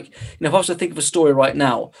going like, if I was to think of a story right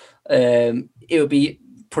now, it would be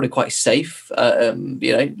probably quite safe. A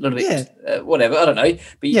little bit, whatever. I don't know.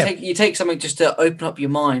 But you take something just to open up your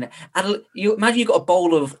mind. And you imagine you've got a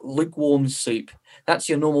bowl of lukewarm soup. That's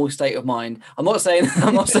your normal state of mind. I'm not saying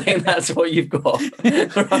that's what you've got,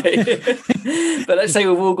 right? But let's say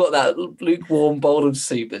we've all got that lukewarm bowl of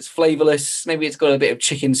soup that's flavourless. Maybe it's got a bit of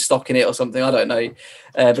chicken stock in it or something. I don't know,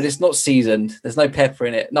 but it's not seasoned. There's no pepper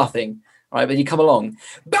in it. Nothing, right? But you come along,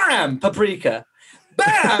 bam, paprika.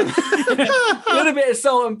 Bam! A little bit of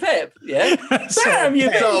salt and pep, yeah. Bam!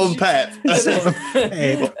 You salt and pep.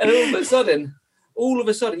 And all of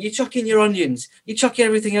a sudden, you chuck in your onions, you chuck in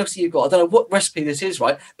everything else that you've got. I don't know what recipe this is,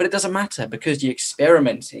 right? But it doesn't matter because you're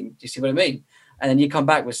experimenting. Do you see what I mean? And then you come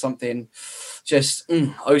back with something just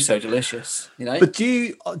oh so delicious, But do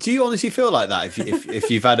you honestly feel like that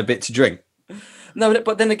if you've had a bit to drink? No,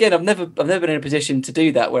 but then again, I've never been in a position to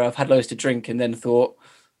do that where I've had loads to drink and then thought,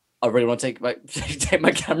 I really want to take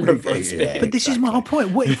my camera for a spin. But this is my whole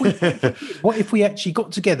point. What if we actually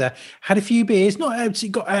got together, had a few beers, not absolutely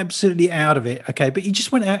got absolutely out of it, okay? But you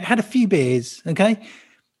just went out, had a few beers, okay?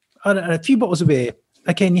 I don't know, a few bottles of beer,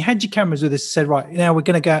 okay? And you had your cameras with us, said, right, now we're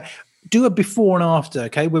going to go do a before and after,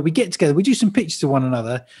 okay? Where we get together, we do some pictures of one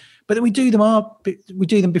another, but then we do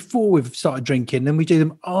them before we've started drinking, and we do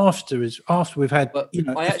them after we've had a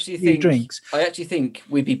few drinks. I actually think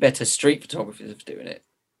we'd be better street photographers for doing it.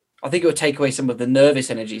 I think it would take away some of the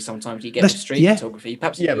nervous energy sometimes you get with street photography.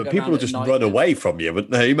 Perhaps but people will just run away from you,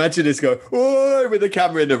 wouldn't they? Imagine this go, oh, with the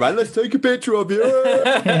camera in the van, let's take a picture of you.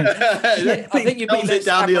 I think you'd be less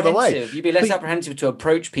down the other way. You'd be less apprehensive to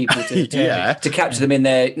approach people to capture them in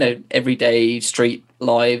their everyday street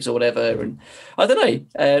lives or whatever. And I don't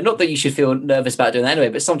know, not that you should feel nervous about doing that anyway,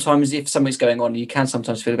 but sometimes if something's going on, you can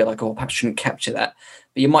sometimes feel a bit like, oh, perhaps I shouldn't capture that.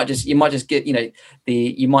 But you might just get,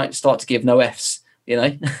 you might start to give no Fs.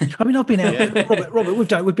 I mean, I've been out,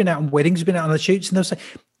 Robert. We've been out on weddings, we've been out on the shoots, and they'll say,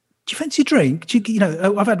 "Do you fancy a drink?"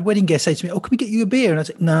 I've had wedding guests say to me, "Oh, can we get you a beer?" And I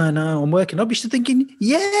say, "No, I'm working." I'll be just thinking,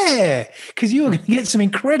 "Yeah," because you're going to get some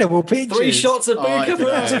incredible pictures. 3 shots of vodka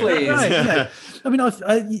for us, please. Right, I mean,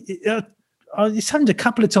 it's happened a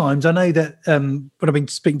couple of times. I know that when I've been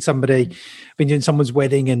speaking to somebody, been doing someone's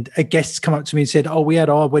wedding, and a guest's come up to me and said, "Oh, we had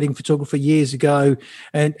our wedding photographer years ago,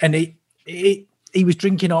 and he was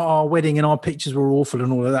drinking at our wedding and our pictures were awful,"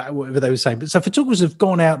 and all of that, whatever they were saying. But so photographers have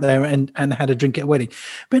gone out there and had a drink at a wedding.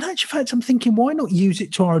 But in actual fact, I'm thinking, why not use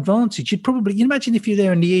it to our advantage? You imagine if you're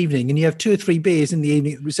there in the evening and you have 2 or 3 beers in the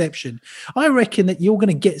evening at the reception. I reckon that you're going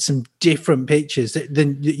to get some different pictures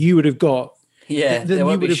than you would have got. Yeah, they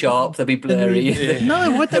won't be sharp. They'll be blurry. No, I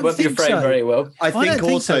don't won't think be framed very well. I think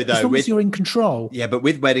also, though, as long as you're in control. Yeah, but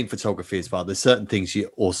with wedding photography as well, there's certain things you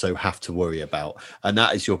also have to worry about, and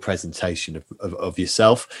that is your presentation of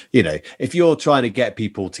yourself. If you're trying to get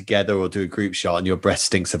people together or do a group shot and your breath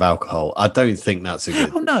stinks of alcohol, I don't think that's a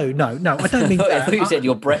good. Oh no, I don't mean that. I thought you said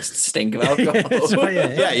your breasts stink of alcohol.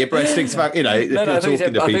 Yeah, your breath stinks of alcohol. I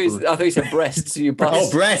thought you said breasts. You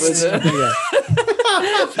breasts.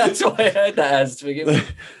 That's why I heard that as to begin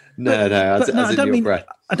with. No, I don't mean breath.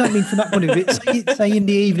 I don't mean from that point of view. Say in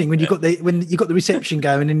the evening when you got the reception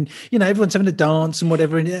going, and everyone's having a dance and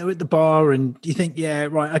whatever, and at the bar, and you think, yeah,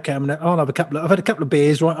 right, okay, I've had a couple of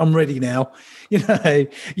beers, right, I'm ready now. You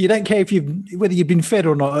don't care whether you've been fed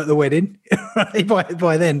or not at the wedding, right,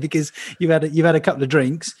 by then, because you've had a couple of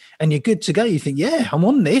drinks and you're good to go. You think, yeah, I'm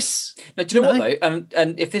on this. Now, do you know what though?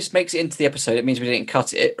 And if this makes it into the episode, it means we didn't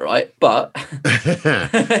cut it, right? But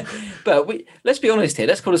let's be honest here.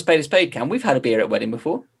 Let's call a spade, Cam. We've had a beer at a wedding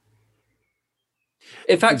before.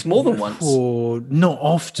 In fact, more than once. Or not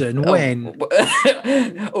often. When?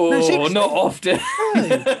 No, not often.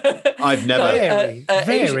 I've never. Very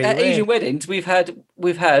at Asian weddings, we've had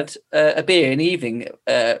a beer in the evening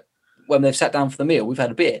when they've sat down for the meal. We've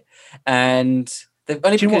had a beer, and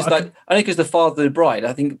only because the father of the bride,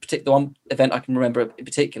 I think, the one event I can remember in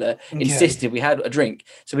particular, insisted we had a drink.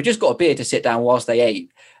 So we just got a beer to sit down whilst they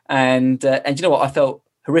ate, and you know what? I felt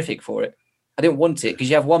horrific for it. I didn't want it because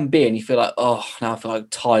you have one beer and you feel like, oh, now I feel like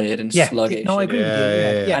tired and sluggish. No, I agree with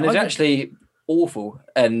you. Yeah. And it's actually awful.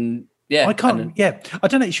 And Yeah, I can't. I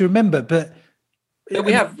don't actually remember, but we've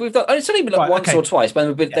done. It's only been like once or twice,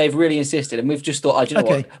 but they've really insisted, and we've just thought, do you know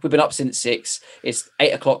what? We've been up since 6. It's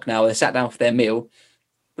 8 o'clock now. They sat down for their meal.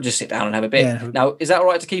 We'll just sit down and have a bit. Yeah. Now, is that all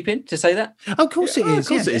right to keep in to say that? Oh, of course it is. Of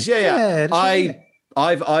course it is. Yeah.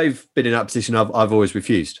 I've been in that position. I've always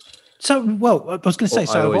refused. So, well, I was going to say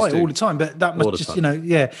so have I all the time, but that must just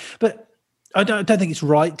But I don't think it's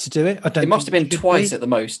right to do it. It must have been twice at the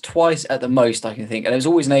most. Twice at the most, I can think. And it was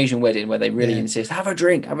always an Asian wedding where they really insist, have a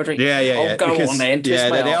drink. Yeah. Go on then.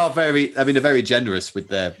 They are very. I mean, they're very generous with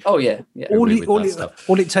their. Oh yeah. All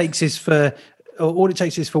it takes is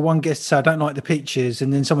for one guest to say, I don't like the pictures,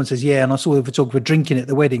 and then someone says, yeah, and I saw the photographer drinking at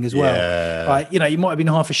the wedding as well. Yeah. Right? You might have been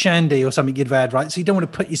half a shandy or something you'd have had, right? So you don't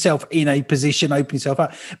want to put yourself in a position, open yourself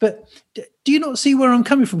up. But do you not see where I'm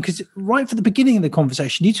coming from? Because right from the beginning of the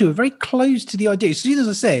conversation, you two are very close to the idea. As soon as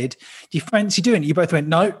I said, do you fancy doing it? You both went,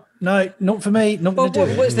 no, not for me, not going to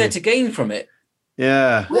do it. What's there to gain from it?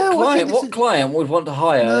 Yeah. What client would want to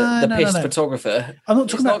hire the pissed photographer? I'm not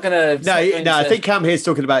talking about. I think Cam here's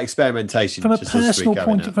talking about experimentation from a personal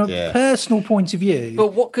point of view.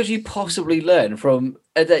 But what could you possibly learn from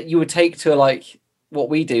that you would take to what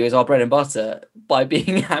we do as our bread and butter by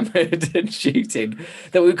being hammered and shooting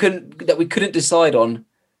that we couldn't decide on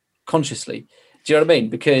consciously? Do you know what I mean?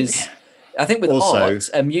 Because I think with art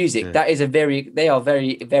and music, they are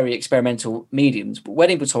very, very experimental mediums. But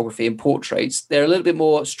wedding photography and portraits, they're a little bit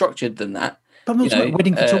more structured than that. But I'm not talking about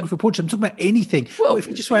wedding photography, portrait. I'm talking about anything. Well, if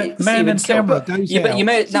you just went man and camera goes out. But you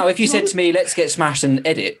may now, if you said to me, let's get smashed and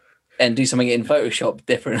edit and do something in Photoshop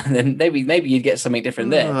different, then maybe you'd get something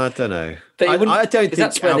different there. I don't know. But I don't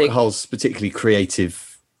think alcohol's particularly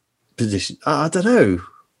creative position. I don't know.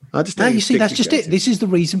 I just you see, that's just it. This is the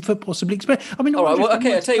reason for possibly experiment. I mean, all right. Well,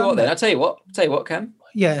 okay. I'll tell you what. I'll tell you what, Cam.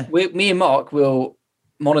 Yeah. Me and Mark will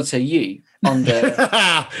monitor you under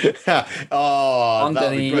the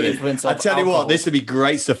influence of I tell you what, this would be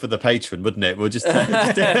great stuff for the patron, wouldn't it? We'll just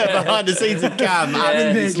behind the scenes of Cam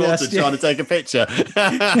trying to take a picture.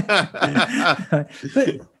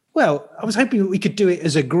 But, well, I was hoping we could do it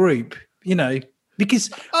as a group, because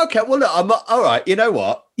well, look, I'm all right. You know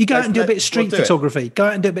what? You go out and do a bit of street photography. Go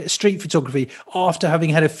out and do a bit of street photography after having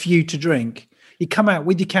had a few to drink. You come out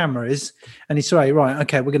with your cameras and you say, right,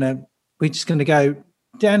 okay, we're just gonna go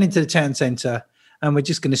down into the town centre and we're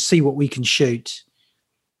just gonna see what we can shoot.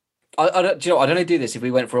 I don't only do this if we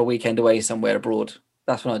went for a weekend away somewhere abroad.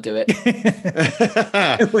 That's when I do it.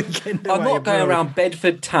 I'm not going around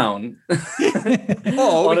Bedford town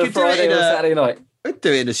on a Friday or Saturday night. We'd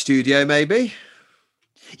do it in a studio, maybe.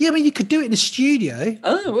 Yeah, I mean, you could do it in a studio.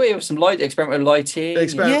 Oh, we have some experiment with lighting.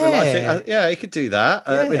 Yeah, you could do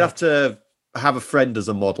that. We'd have to have a friend as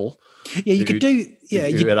a model. Yeah, you could do. Yeah,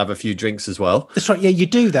 you'd have a few drinks as well. That's right. Yeah, you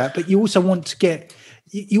do that, but you also want to get.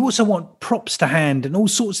 You also want props to hand and all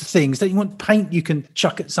sorts of things. Don't you want paint you can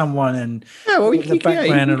chuck at someone and the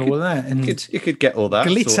background and all of that? And you could get all that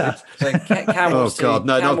glitter. So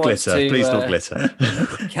not glitter. Please, not glitter.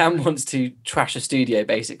 Cam wants to trash a studio,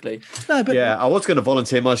 basically. No, but I was going to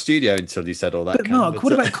volunteer my studio until you said all that. But Mark,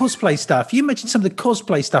 what about cosplay stuff? You mentioned some of the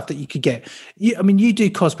cosplay stuff that you could get. You do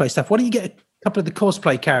cosplay stuff. Why don't you get a couple of the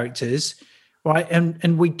cosplay characters? Right,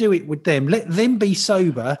 and we do it with them. Let them be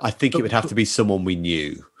sober. I think it would have to be someone we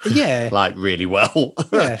knew. Yeah, like really well.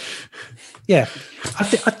 yeah.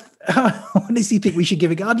 I honestly think we should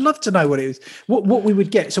give it a go. I'd love to know what it was, what we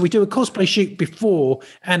would get. So we do a cosplay shoot before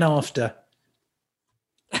and after.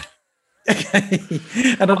 Okay,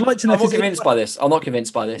 and I'd like to know. I'm not convinced by this.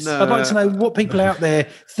 No. I'd like to know what people out there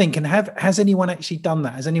think, and has anyone actually done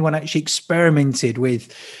that? Has anyone actually experimented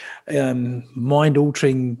with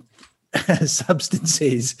mind-altering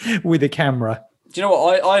substances with a camera? Do you know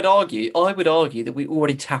what I would argue that we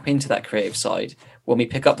already tap into that creative side when we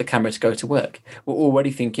pick up the camera to go to work. We're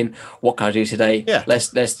already thinking, what can I do today?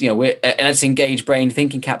 Let's let's engage brain,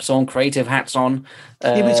 thinking caps on, creative hats on.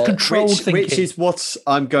 But it's controlled thinking, which is what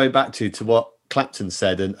I'm going back to what Clapton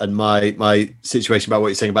said and my situation about what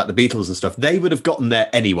you're saying about the Beatles and stuff. They would have gotten there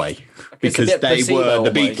ananyway because they were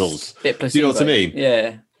the Beatles. Do you know what I mean?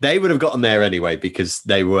 Yeah. They would have gotten there anyway because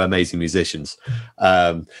they were amazing musicians.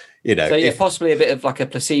 So possibly a bit of like a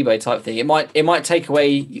placebo type thing. It might take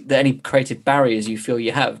away any creative barriers you feel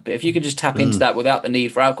you have. But if you can just tap into that without the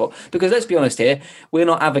need for alcohol, because let's be honest here, we're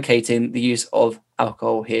not advocating the use of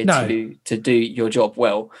alcohol here to do your job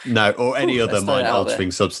well. No, or any other mind-altering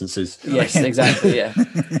substances. Yes, exactly. Yeah.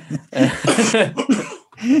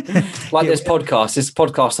 Like this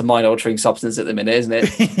podcast a mind-altering substance at the minute, isn't it?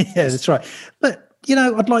 Yeah, that's right. But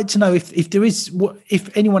I'd like to know if there is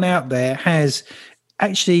if anyone out there has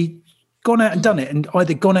actually gone out and done it, and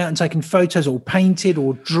either gone out and taken photos or painted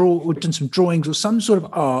or done some drawings or some sort of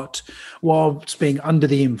art whilst being under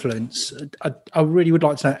the influence? I really would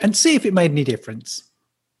like to know and see if it made any difference.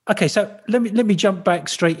 Okay, so let me jump back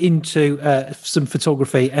straight into some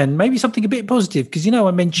photography and maybe something a bit positive, because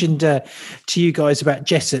I mentioned to you guys about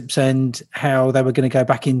Jessops and how they were going to go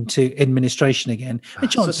back into administration again. The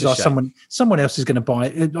chances are someone else is going to buy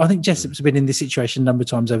it. I think Jessops have been in this situation a number of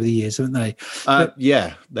times over the years, haven't they?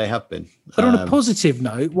 Yeah, they have been. But on a positive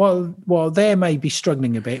note, while they may be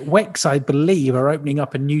struggling a bit, Wex, I believe, are opening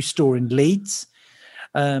up a new store in Leeds.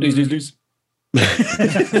 Lose.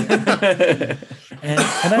 And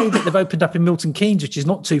I know that they've opened up in Milton Keynes, which is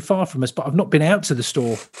not too far from us, but I've not been out to the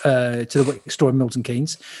store, to the Wex store in Milton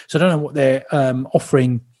Keynes, so I don't know what they're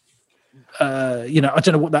offering. I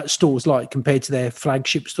don't know what that store's like compared to their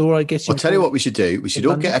flagship store, I guess. I'll tell you what we should do. We should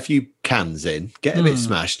all get a few cans in, get a bit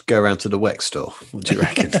smashed, go around to the Wex store. What do you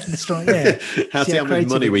reckon? That's right, yeah. See how much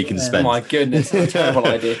money we can spend. Oh my goodness, that's a terrible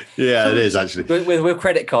idea. Yeah, it is actually. With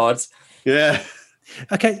credit cards. Yeah.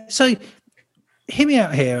 Okay, so hear me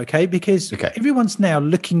out here, okay? Because everyone's now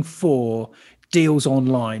looking for deals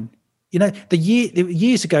online.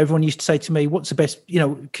 Years ago, everyone used to say to me, "What's the best?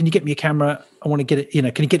 Can you get me a camera? I want to get it.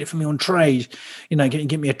 Can you get it for me on trade?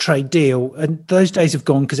 Get me a trade deal." And those days have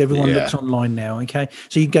gone because everyone looks online now. Okay,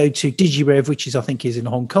 so you go to DigiRev, which I think is in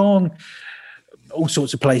Hong Kong, all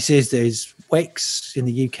sorts of places. There's Wex in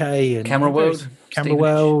the UK and Camera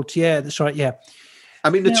World. Yeah, that's right. Yeah. I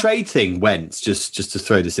mean, the trade thing went, just to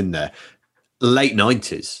throw this in there, late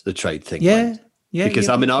 90s, the trade thing went. Yeah. Because,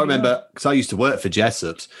 I remember, because I used to work for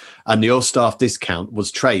Jessops, and the all-staff discount was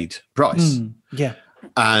trade price. Yeah.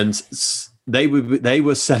 And they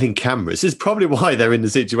were selling cameras. This is probably why they're in the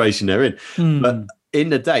situation they're in. But in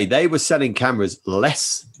the day, they were selling cameras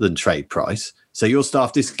less than trade price. So your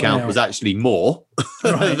staff discount was actually more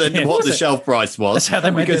than what the shelf price was. That's how they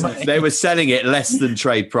made because their money. They were selling it less than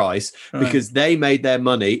trade price because they made their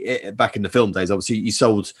money back in the film days. Obviously, you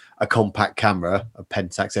sold a compact camera, a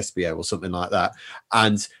Pentax SBO or something like that,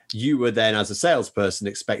 and you were then, as a salesperson,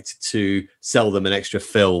 expected to sell them an extra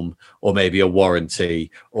film or maybe a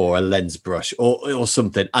warranty or a lens brush or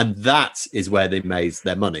something, and that is where they made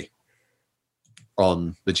their money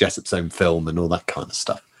on the Jessops own film and all that kind of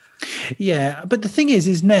stuff. Yeah, but the thing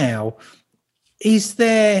is now, is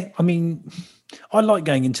there, I like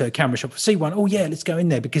going into a camera shop, see one, let's go in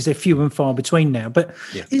there, because they're few and far between now. But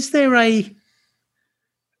is there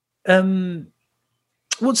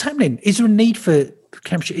what's happening? Is there a need for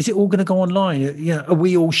camera shop? Is it all going to go online? Are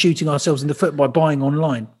we all shooting ourselves in the foot by buying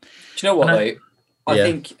online? Do you know what, though? I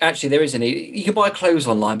think actually there is a need. You can buy clothes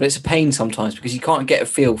online, but it's a pain sometimes because you can't get a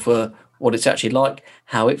feel for what it's actually like,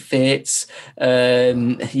 how it fits,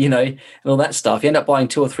 and all that stuff. You end up buying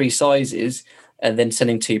 2 or 3 sizes and then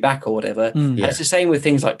sending 2 back or whatever. It's the same with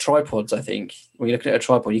things like tripods, I think. When you're looking at a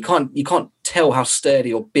tripod, you can't tell how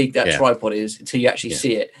sturdy or big that tripod is until you actually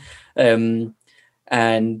see it.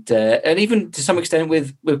 And even to some extent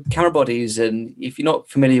with camera bodies, and if you're not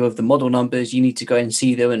familiar with the model numbers, you need to go and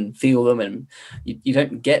see them and feel them, and you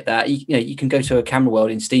don't get that. You can go to a Camera World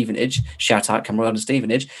in Stevenage, shout out Camera World in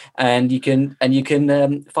Stevenage, and you can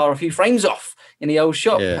fire a few frames off in the old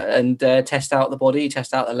shop and test out the body,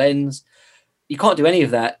 test out the lens. You can't do any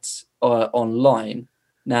of that online.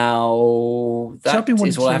 Now, that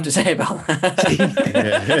is all I have to say about that.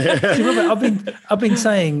 See, Robert, I've been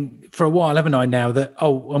saying for a while, haven't I, now that,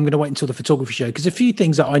 I'm going to wait until the photography show, because a few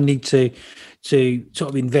things that I need to sort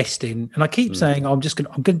of invest in, and I keep saying I'm just going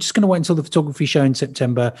to wait until the photography show in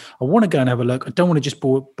September. I want to go and have a look. I don't want to just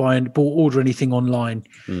order anything online.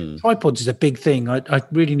 Tripods is a big thing. I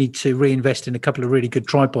really need to reinvest in a couple of really good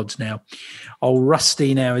tripods now. Old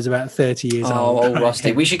Rusty now is about 30 years old. Old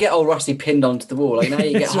Rusty. We should get old Rusty pinned onto the wall. Like now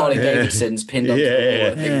you get Harley Davidson's pinned onto the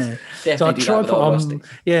wall. Definitely so our tripod,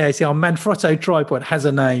 our Manfrotto tripod has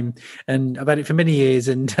a name, and I've had it for many years,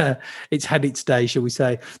 and it's had its day, shall we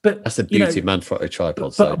say? But that's the beauty of Manfrotto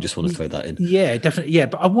tripod. So I just want to throw that in. Yeah, definitely. Yeah,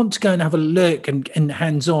 but I want to go and have a look and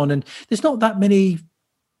hands on, and there's not that many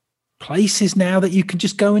places now that you can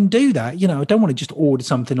just go and do that. I don't want to just order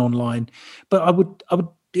something online, but I would.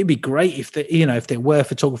 It'd be great if there were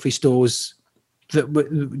photography stores that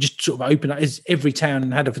would just sort of open up as every town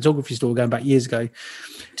and had a photography store going back years ago.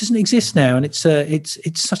 It doesn't exist now, and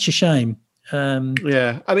it's such a shame. I'm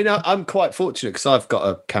quite fortunate because I've got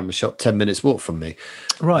a camera shop 10 minutes walk from me.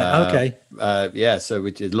 Right. Okay. So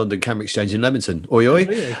we did London Camera Exchange in Leamington. Oi oi.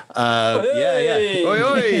 Really? Oi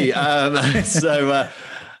oi. And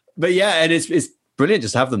it's brilliant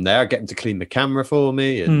just to have them there. I get them to clean the camera for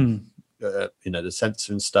me, and the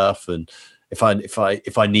sensor and stuff. And if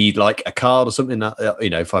I need like a card or something,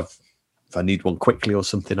 if I've if I need one quickly or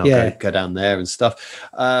something, I'll go down there and stuff.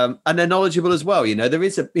 And they're knowledgeable as well. There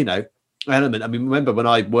is a element. I mean, remember when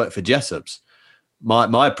I worked for Jessup's,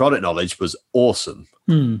 my product knowledge was awesome.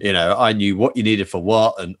 I knew what you needed for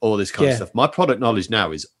what and all this kind of stuff. My product knowledge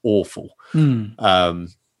now is awful.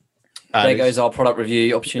 There goes our product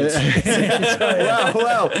review opportunity.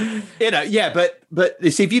 But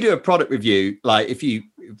you see, if you do a product review, like if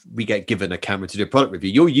we get given a camera to do a product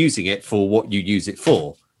review, you're using it for what you use it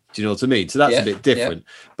for. Do you know what I mean? So that's a bit different.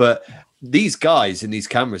 But these guys in these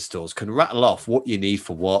camera stores can rattle off what you need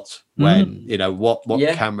for what, when, what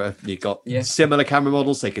camera you got. Similar camera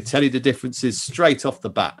models, they could tell you the differences straight off the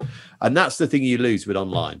bat. And that's the thing you lose with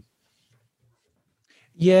online.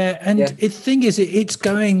 Yeah, and the thing is, it's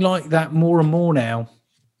going like that more and more now,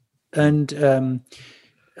 and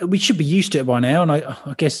we should be used to it by now. And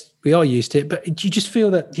I guess we are used to it. But you just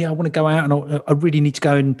feel that I want to go out and I really need to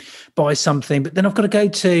go and buy something, but then I've got to go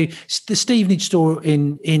to the Stevenage store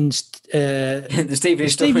in the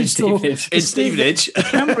Stevenage store in Stevenage.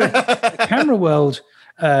 Camera World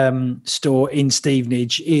store in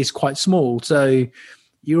Stevenage is quite small, so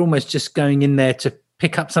you're almost just going in there to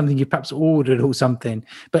pick up something you perhaps ordered or something,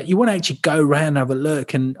 but you want to actually go around and have a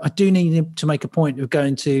look. And I do need to make a point of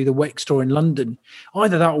going to the WEC store in London.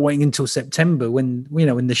 Either that or waiting until September when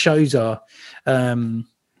the shows are.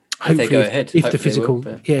 Hopefully, they go ahead. If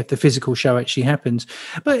the physical show actually happens.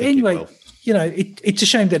 But anyway, it's a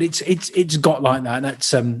shame that it's got like that. That's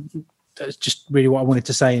just really what I wanted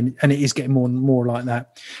to say, and it is getting more and more like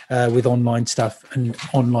that with online stuff and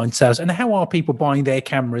online sales. And how are people buying their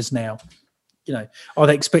cameras now? Are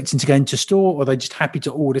they expecting to go into store, or are they just happy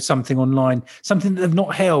to order something online, something that they've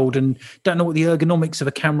not held and don't know what the ergonomics of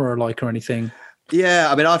a camera are like or anything? Yeah,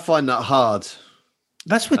 I mean, I find that hard.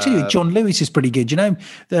 That's what too. John Lewis is pretty good,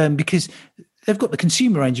 because they've got the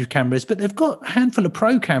consumer range of cameras, but they've got a handful of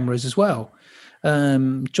pro cameras as well.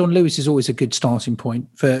 John Lewis is always a good starting point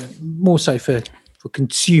more so for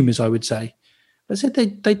consumers, I would say. I said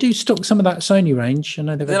they do stock some of that Sony range. I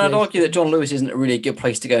know then I'd argue that John Lewis isn't a really good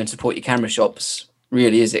place to go and support your camera shops,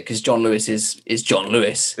 really, is it? Because John Lewis is John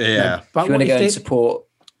Lewis. Yeah. But if you want to go and support...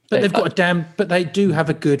 But they've got but they do have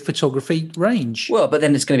a good photography range. Well, but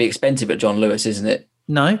then it's going to be expensive at John Lewis, isn't it?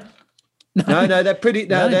 No, they're pretty...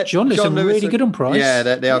 John Lewis are really good on price. Yeah,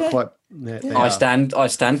 they are quite... I stand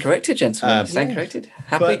corrected, gentlemen. I stand corrected.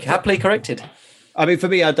 Happily corrected. I mean, for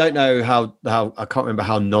me, I don't know how I can't remember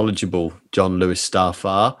how knowledgeable John Lewis staff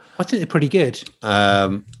are. I think they're pretty good.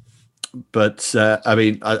 But I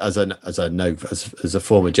mean, as I know, as a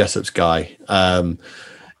former Jessup's guy,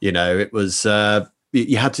 it was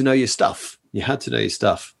you had to know your stuff.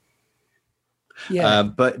 Yeah.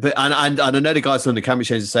 But I know the guys on the camera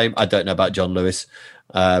exchange the same. I don't know about John Lewis.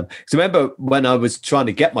 So remember when I was trying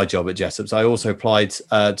to get my job at Jessup's, I also applied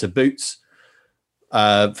to Boots.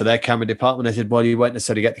 For their camera department. They said, well, you won't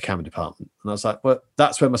necessarily get the camera department. And I was like, well,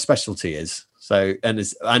 that's where my specialty is. So, and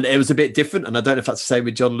it was a bit different. And I don't know if that's the same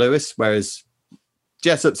with John Lewis, whereas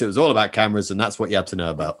Jessup's, it was all about cameras and that's what you had to know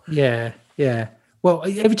about. Yeah. Yeah. Well,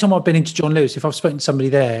 every time I've been into John Lewis, if I've spoken to somebody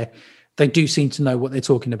there, they do seem to know what they're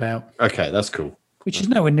talking about. Okay. That's cool. Which is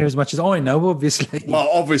nowhere near as much as I know, obviously. Well,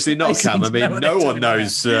 obviously not, Cam. I mean, no one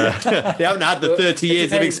knows. They haven't had the 30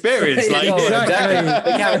 years of experience. Exactly.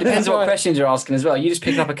 Cam, it depends on what questions you're asking as well. You just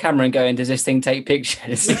pick up a camera and go, and does this thing take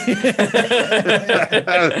pictures?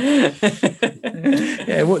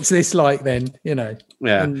 Yeah, what's this like then? Yeah.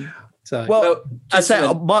 Well, I say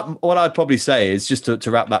what I'd probably say is just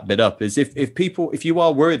to wrap that bit up is if you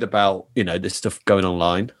are worried about this stuff going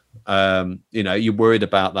online, you're worried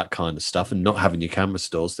about that kind of stuff and not having your camera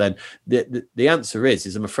stores, then the answer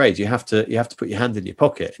is I'm afraid you have to put your hand in your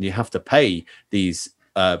pocket and you have to pay these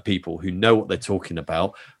people who know what they're talking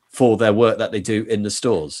about for their work that they do in the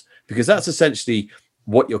stores, because that's essentially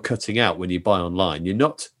what you're cutting out when you buy online. You're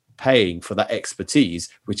not paying for that expertise,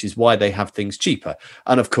 which is why they have things cheaper.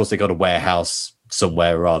 And of course they got a warehouse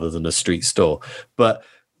somewhere rather than a street store, but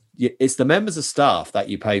it's the members of staff that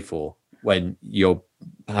you pay for when you're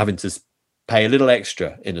having to pay a little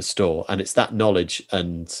extra in a store, and it's that knowledge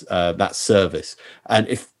and that service. And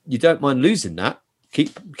if you don't mind losing that,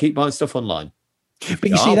 keep buying stuff online. If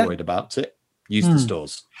you are worried about it, use the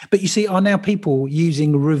stores. But you see, are now people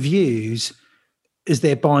using reviews as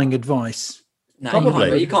their buying advice? No,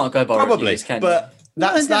 probably. You can't go by reviews, can you?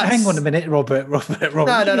 That's hang on a minute, Robert.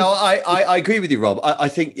 No. I agree with you, Rob. I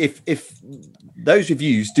think if those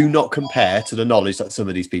reviews do not compare to the knowledge that some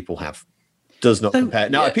of these people have. Does not compare.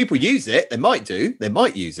 Now, if people use it, they might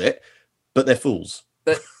use it, but they're fools.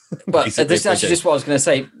 But Well, this is actually just what I was going to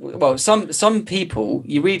say. Well, some people,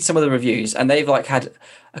 you read some of the reviews and they've like had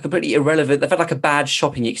a completely irrelevant, they've had like a bad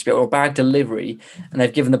shopping experience or a bad delivery, and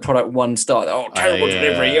they've given the product 1 star. Oh, terrible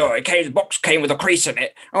delivery. Oh, the box came with a crease in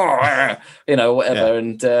it. Oh, whatever.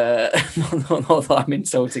 And not that I'm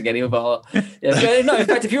insulting any of our. Yeah, no, in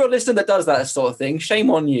fact, if you're a listener that does that sort of thing, shame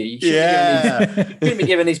on you. You shouldn't be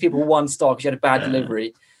giving these people 1 star because you had a bad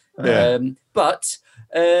delivery. Yeah. I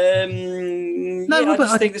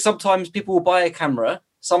just think that sometimes people will buy a camera,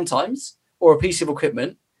 or a piece of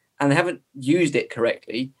equipment, and they haven't used it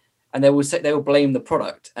correctly, and they will blame the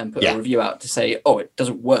product and put a review out to say, "Oh, it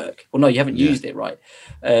doesn't work." Well, no, you haven't used it right.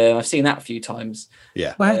 I've seen that a few times.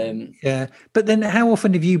 Yeah, But then, how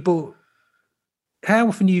often have you bought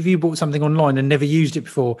something online and never used it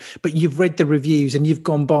before, but you've read the reviews and you've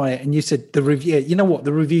gone by it and you said the review, you know what,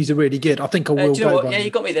 the reviews are really good. I think I will go. Yeah,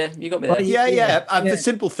 you got me there. For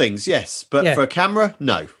simple things, yes, but for a camera,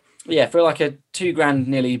 no. Yeah, for like a $2,000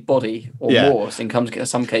 nearly body or more, in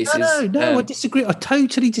some cases. No, I disagree. I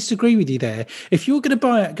totally disagree with you there. If you're going to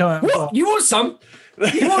buy it, go out. What? You want some?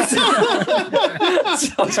 You want some?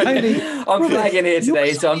 Sorry, I'm flagging here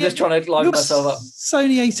today, so I'm just trying to liven myself up.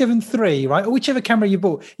 Sony A7 III, right? Or whichever camera you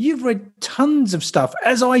bought, you've read tons of stuff,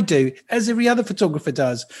 as I do, as every other photographer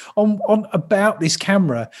does, on about this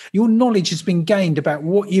camera. Your knowledge has been gained about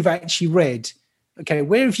what you've actually read. Okay,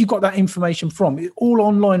 where have you got that information from? All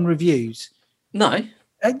online reviews. No.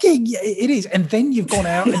 It is. And then you've gone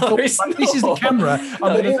out and thought, this is the camera.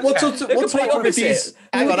 What type of reviews?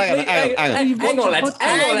 Hang on.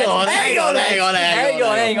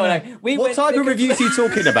 What type of reviews are you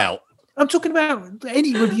talking about? I'm talking about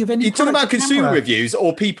any review of any. You're talking about consumer reviews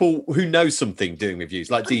or people who know something doing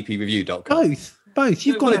reviews, like dpreview.com? Both.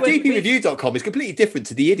 You've got dpreview.com is completely different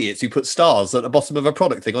to the idiots who put stars at the bottom of a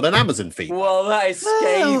product thing on an Amazon feed. Well, that is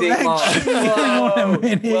scathing, Mark. Now,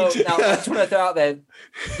 I just want to throw out there,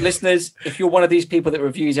 listeners, if you're one of these people that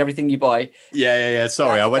reviews everything you buy. Yeah.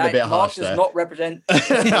 Sorry, I went a bit harsh there. Does not represent.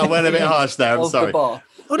 I went a bit harsh there. I'm sorry.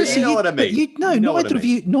 Honestly, you know what I mean.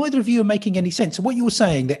 Neither of you are making any sense. So what you're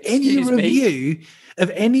saying that any review of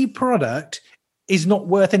any product is not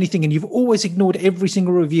worth anything, and you've always ignored every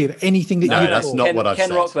single review of anything that you've that's not what I've said.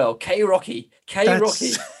 Ken Rockwell, K-Rocky.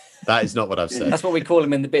 That is not what I've said. That's what we call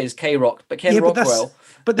him in the biz, K-Rock. But Ken Rockwell,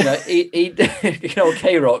 he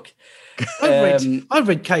K-Rock. I've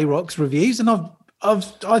read K-Rock's reviews, and I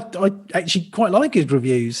actually quite like his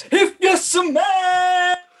reviews. If you're some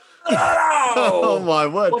man. Oh my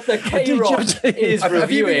word! What the K-Rock is reviewing?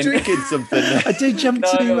 Have you been drinking something? I do jump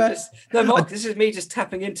to. No, Mark. This is me just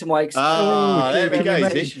tapping into my. There we go.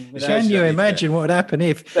 Can you imagine what would happen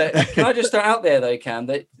if? But can I just throw out there though, Cam,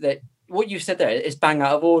 that what you said there is bang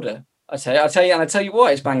out of order. I tell you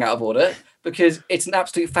why it's bang out of order, because it's an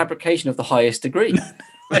absolute fabrication of the highest degree.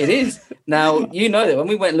 It is. Now you know that when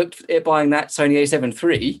we went and looked at buying that Sony A7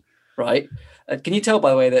 III, right? Can you tell,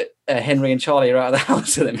 by the way, that Henry and Charlie are out of the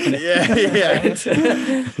house at the minute?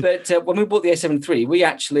 Yeah. But when we bought the A7 III, we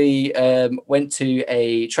actually went to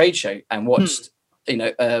a trade show and watched,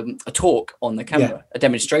 a talk on the camera, a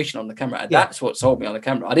demonstration on the camera. And that's what sold me on the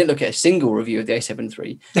camera. I didn't look at a single review of the A7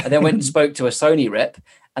 III. I then went and spoke to a Sony rep,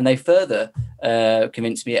 and they further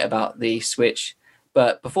convinced me about the Switch.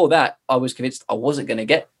 But before that, I was convinced I wasn't going to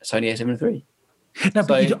get a Sony A7 III. No,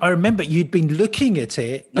 but I remember you'd been looking at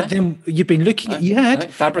it, but then you'd been looking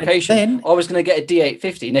at fabrication. Then, I was going to get a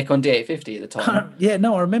D850, Nikon D850 at the time. I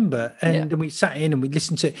remember, and then we sat in and we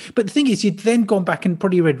listened to it. But the thing is, you'd then gone back and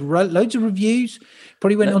probably read loads of reviews.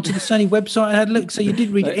 Probably went onto the Sony website and had a look. So you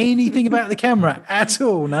didn't read anything about the camera at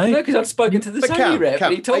all, no? No, because I've spoken to the Sony rep.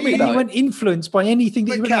 And he told me that. You weren't influenced by anything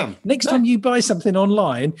that you read. Next time you buy something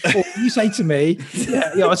online, or you say to me,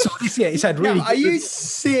 I saw this, it's had really good. Are you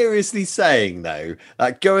seriously saying, though,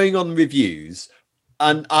 that going on reviews,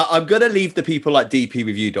 and I'm going to leave the people like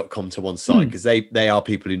dpreview.com to one side, because they are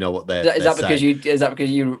people who know what they're Is that because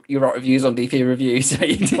you write reviews on DP Reviews?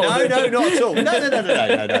 No, not at all. No,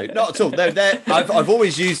 not at all. I've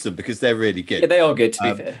always used them because they're really good. Yeah, they are good, to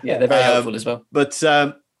be fair. Yeah, they're very helpful as well. But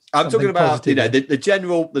I'm talking about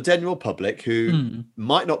the general public who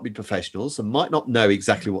might not be professionals and might not know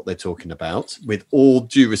exactly what they're talking about, with all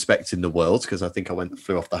due respect in the world, because I think I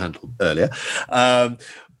flew off the handle earlier.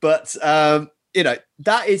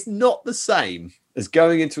 That is not the same as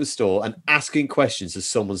going into a store and asking questions as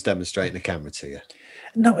someone's demonstrating the camera to you.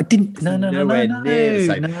 No, I didn't. No. Nowhere near the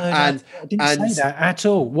same. I didn't say that at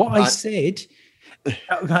all. What I said.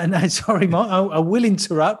 No, sorry, Mark. I will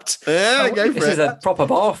interrupt. Yeah, go for this is a proper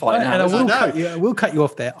bar fight now. And I will cut you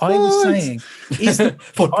off there. I was saying,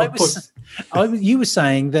 you were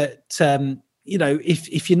saying that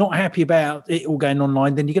if you're not happy about it all going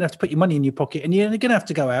online, then you're going to have to put your money in your pocket, and you're going to have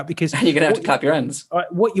to go out because you're going to have to clap your hands.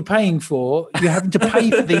 What you're paying for, you're having to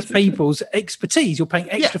pay for these people's expertise. You're paying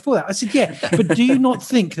extra for that. I said, but do you not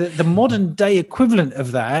think that the modern day equivalent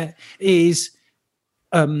of that is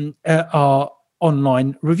our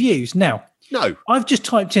online reviews? Now, no, I've just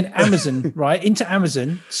typed in Amazon, right? Into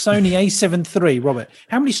Amazon, Sony A7 III. Robert,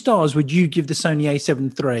 how many stars would you give the Sony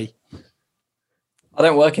A7 III? I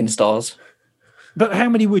don't work in stars. But how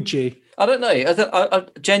many would you? I don't know. I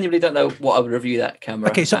genuinely don't know what I would review that camera.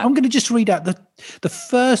 Okay, so I'm going to just read out the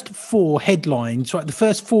first 4 headlines, right? The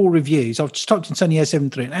first 4 reviews. I've just typed in Sony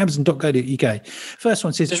A7 III and Amazon.co.uk. First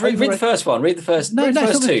one says... Just read the first one. Read the first, read the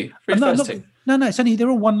first two. Read the first two. No, it's only... They're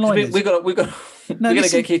all one-liners. We're going to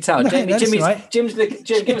get kicked out. Jim's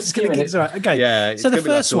give us a few minutes. Right. Okay. Yeah, so the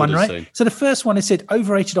first one, right? Soon. So the first one, it said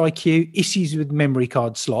overrated IQ, issues with memory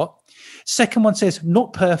card slot. Second one says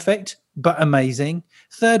not perfect, but amazing.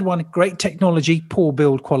 Third one, great technology, poor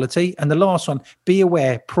build quality. And the last one, be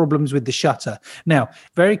aware, problems with the shutter. Now,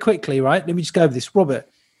 very quickly, right? Let me just go over this. Robert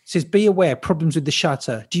says, be aware, problems with the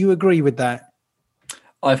shutter. Do you agree with that?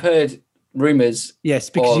 I've heard rumours.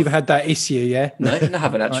 Yes, because you've had that issue, yeah? No, I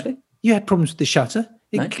haven't actually. Right. You had problems with the shutter.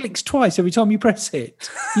 It clicks twice every time you press it.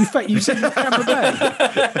 You send your camera back.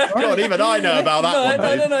 Right? God, even I know about that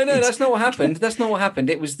one. No. That's not what happened. That's not what happened.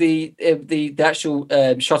 It was the actual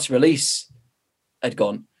shutter release had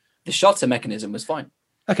gone. The shutter mechanism was fine.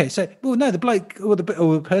 Okay, so the bloke or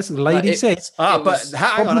the person, the lady says,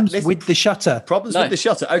 problems with the shutter. Problems with the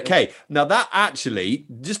shutter. Okay, now that actually,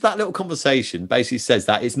 just that little conversation basically says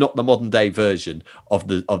that it's not the modern day version of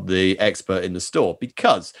the expert in the store,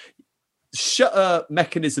 because shutter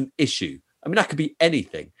mechanism issue. I mean, that could be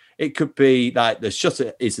anything. It could be like the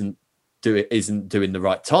shutter isn't doing the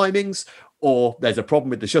right timings, or there's a problem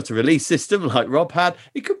with the shutter release system, like Rob had.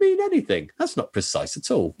 It could mean anything. That's not precise at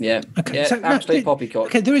all. Yeah. Okay. Yeah, so absolute poppycock.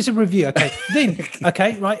 Okay, there is a review. Okay, then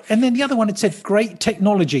right, and then the other one, it said great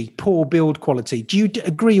technology, poor build quality. Do you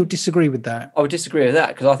agree or disagree with that? I would disagree with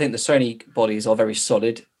that because I think the Sony bodies are very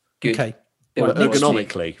solid. Good. Okay. Well,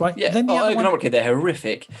 ergonomically, right? Yeah, then ergonomically they're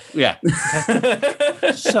horrific. Yeah.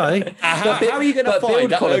 Okay. So how are you going to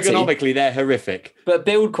find that ergonomically they're horrific? But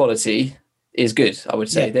build quality is good. I would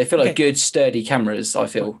say they feel like good, sturdy cameras. I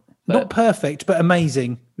feel not perfect, but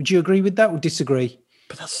amazing. Would you agree with that or disagree?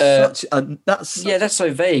 But that's that's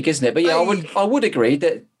so vague, isn't it? But yeah, I would agree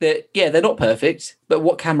that they're not perfect, but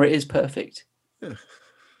what camera is perfect? Yeah.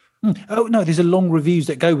 Oh no, there's a long reviews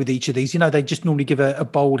that go with each of these. They just normally give a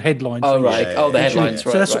bold headline. Oh right, the headlines.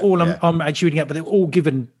 So that's all I'm actually reading out. But they're all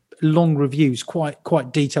given long reviews, quite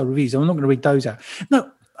detailed reviews. I'm not going to read those out.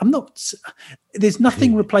 No, I'm not. There's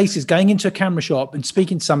nothing replaces going into a camera shop and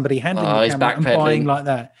speaking to somebody, handling the camera, and buying like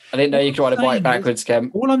that. I didn't know you could ride a bike backwards,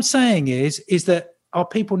 Cam. All I'm saying is that are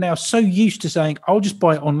people now so used to saying I'll just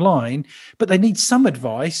buy it online, but they need some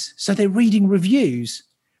advice, so they're reading reviews.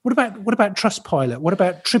 What about Trustpilot? What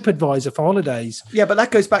about TripAdvisor for holidays? Yeah, but that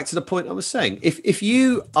goes back to the point I was saying. If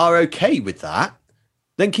you are okay with that,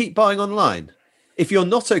 then keep buying online. If you're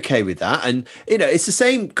not okay with that, and it's the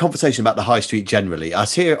same conversation about the high street generally. I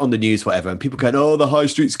hear it on the news, whatever, and people going, "Oh, the high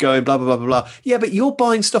street's going, blah blah blah blah blah." Yeah, but you're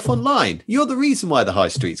buying stuff online. You're the reason why the high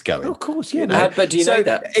street's going. Of course, yeah. But do you know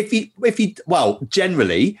that?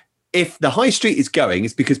 Generally, if the high street is going,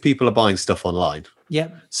 it's because people are buying stuff online. Yeah.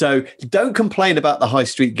 So don't complain about the high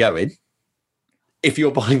street going if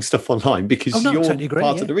you're buying stuff online, because you're totally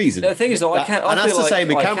part of the reason. The thing is, though, I can't. And that's the same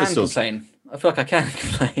in camera stores. I feel like I can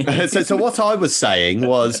complain. So what I was saying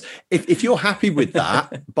was, if you're happy with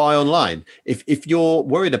that, buy online. If you're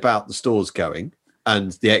worried about the stores going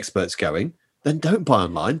and the experts going, then don't buy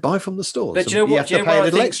online. Buy from the stores. But do you know what? You have to pay a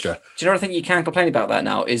little extra. Do you know what I think you can complain about that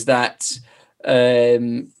now is that,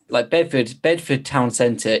 like Bedford Town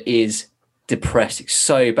Centre is depressing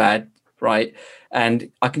so bad, right?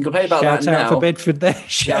 And I can complain about that now. Shout out for Bedford there.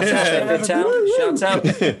 Shout out Bedford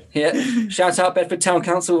Town. Shout out Bedford Town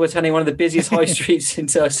Council. We're turning one of the busiest high streets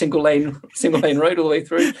into a single lane road all the way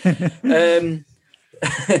through.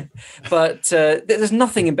 But there's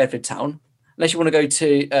nothing in Bedford Town unless you want to go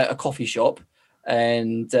to a coffee shop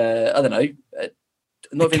and I don't know.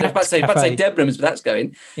 Not even about to say Debenhams, but that's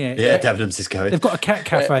going. Yeah, Debenhams is going. They've got a cat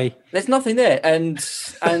cafe. There's nothing there, and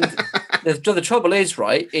the trouble is,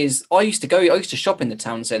 right? Is I used to shop in the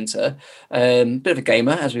town centre. Bit of a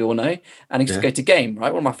gamer, as we all know, and I used to go to Game,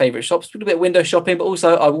 right? One of my favourite shops. A little bit of window shopping, but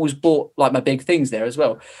also I always bought like my big things there as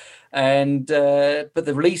well. And but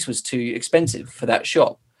the release was too expensive for that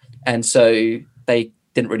shop, and so they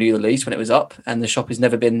didn't renew the lease when it was up, and the shop has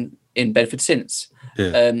never been in Bedford since.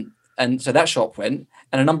 Yeah. And so that shop went,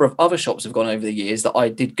 and a number of other shops have gone over the years that I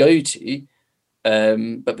did go to,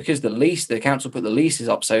 But because the council put the leases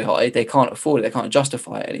up so high, they can't afford it. They can't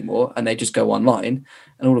justify it anymore, and they just go online.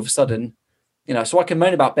 And all of a sudden, so I can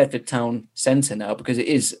moan about Bedford Town Centre now because it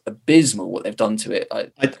is abysmal what they've done to it.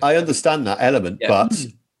 I understand that element, but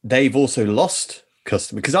they've also lost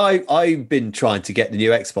customers because I've been trying to get the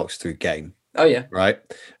new Xbox through Game. Oh yeah, right.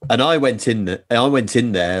 And I went in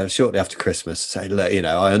there shortly after Christmas to say, look,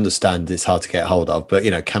 I understand it's hard to get hold of, but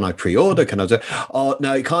can I pre-order? Can I do? Oh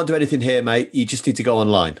no, you can't do anything here, mate. You just need to go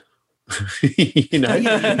online. And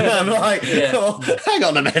I'm like, hang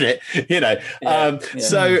on a minute,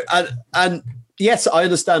 So and yes, I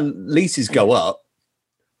understand leases go up,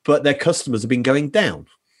 but their customers have been going down.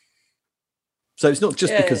 So it's not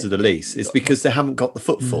just because of the lease; it's because they haven't got the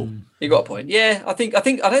footfall. You got a point. Yeah, I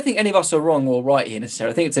don't think any of us are wrong or right here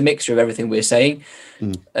necessarily. I think it's a mixture of everything we're saying.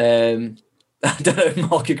 I don't know if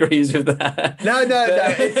Mark agrees with that. No,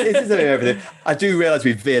 it isn't everything. I do realise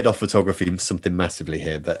we've veered off photography something massively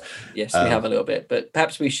here, but yes, we have a little bit. But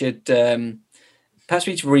perhaps we should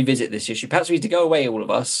revisit this issue. Perhaps we need to go away, all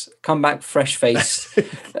of us, come back fresh faced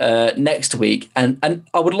next week, and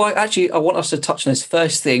I want us to touch on this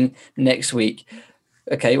first thing next week.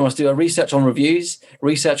 Okay, we want us to do a research on reviews,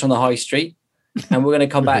 research on the high street, and we're going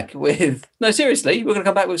to come back with we're going to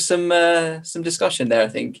come back with some discussion there, I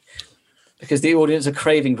think. Because the audience are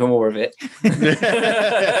craving for more of it.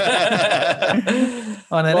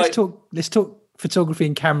 I know. Right. Let's talk photography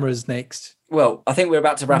and cameras next. Well, I think we're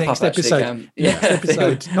about to wrap up. Next episode,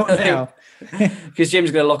 not now. Because Jim's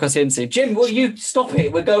going to lock us in soon. Jim, will you stop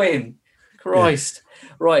it? We're going. Christ. Yeah.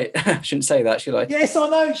 Right. I shouldn't say that, should I? Yes, I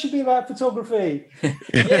know. It should be about photography.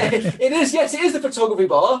 It is. Yes, it is the photography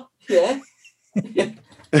bar. Yeah.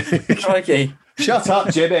 Crikey. Shut up,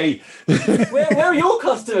 Jimmy. Where are your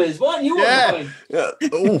customers? Why aren't you online?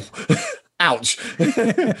 Oh, ouch.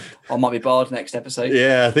 I might be barred next episode.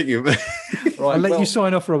 Yeah, I think you. Right, I'll let you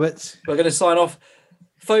sign off, Robert. We're going to sign off.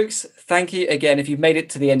 Folks, thank you again. If you've made it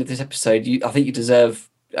to the end of this episode, I think you deserve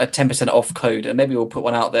a 10% off code, and maybe we'll put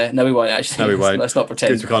one out there. No, we won't actually. No, we won't. Let's not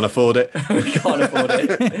pretend. Because we can't afford it. We can't afford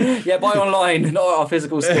it. Yeah, buy online, not at our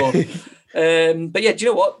physical store. But yeah, do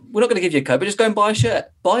you know what? We're not going to give you a code, but just go and buy a shirt.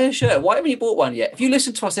 Buy a shirt. Why haven't you bought one yet? If you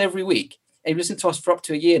listen to us every week and you've listened to us for up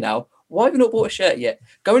to a year now, why have you not bought a shirt yet?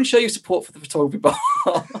 Go and show your support for the photography bar.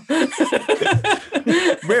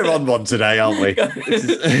 We're on one today, aren't we?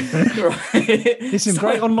 There's some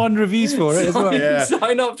great online reviews for it as well. Yeah.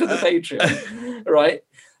 Sign up to the Patreon, right?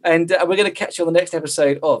 And we're going to catch you on the next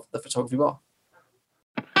episode of the Photography Bar.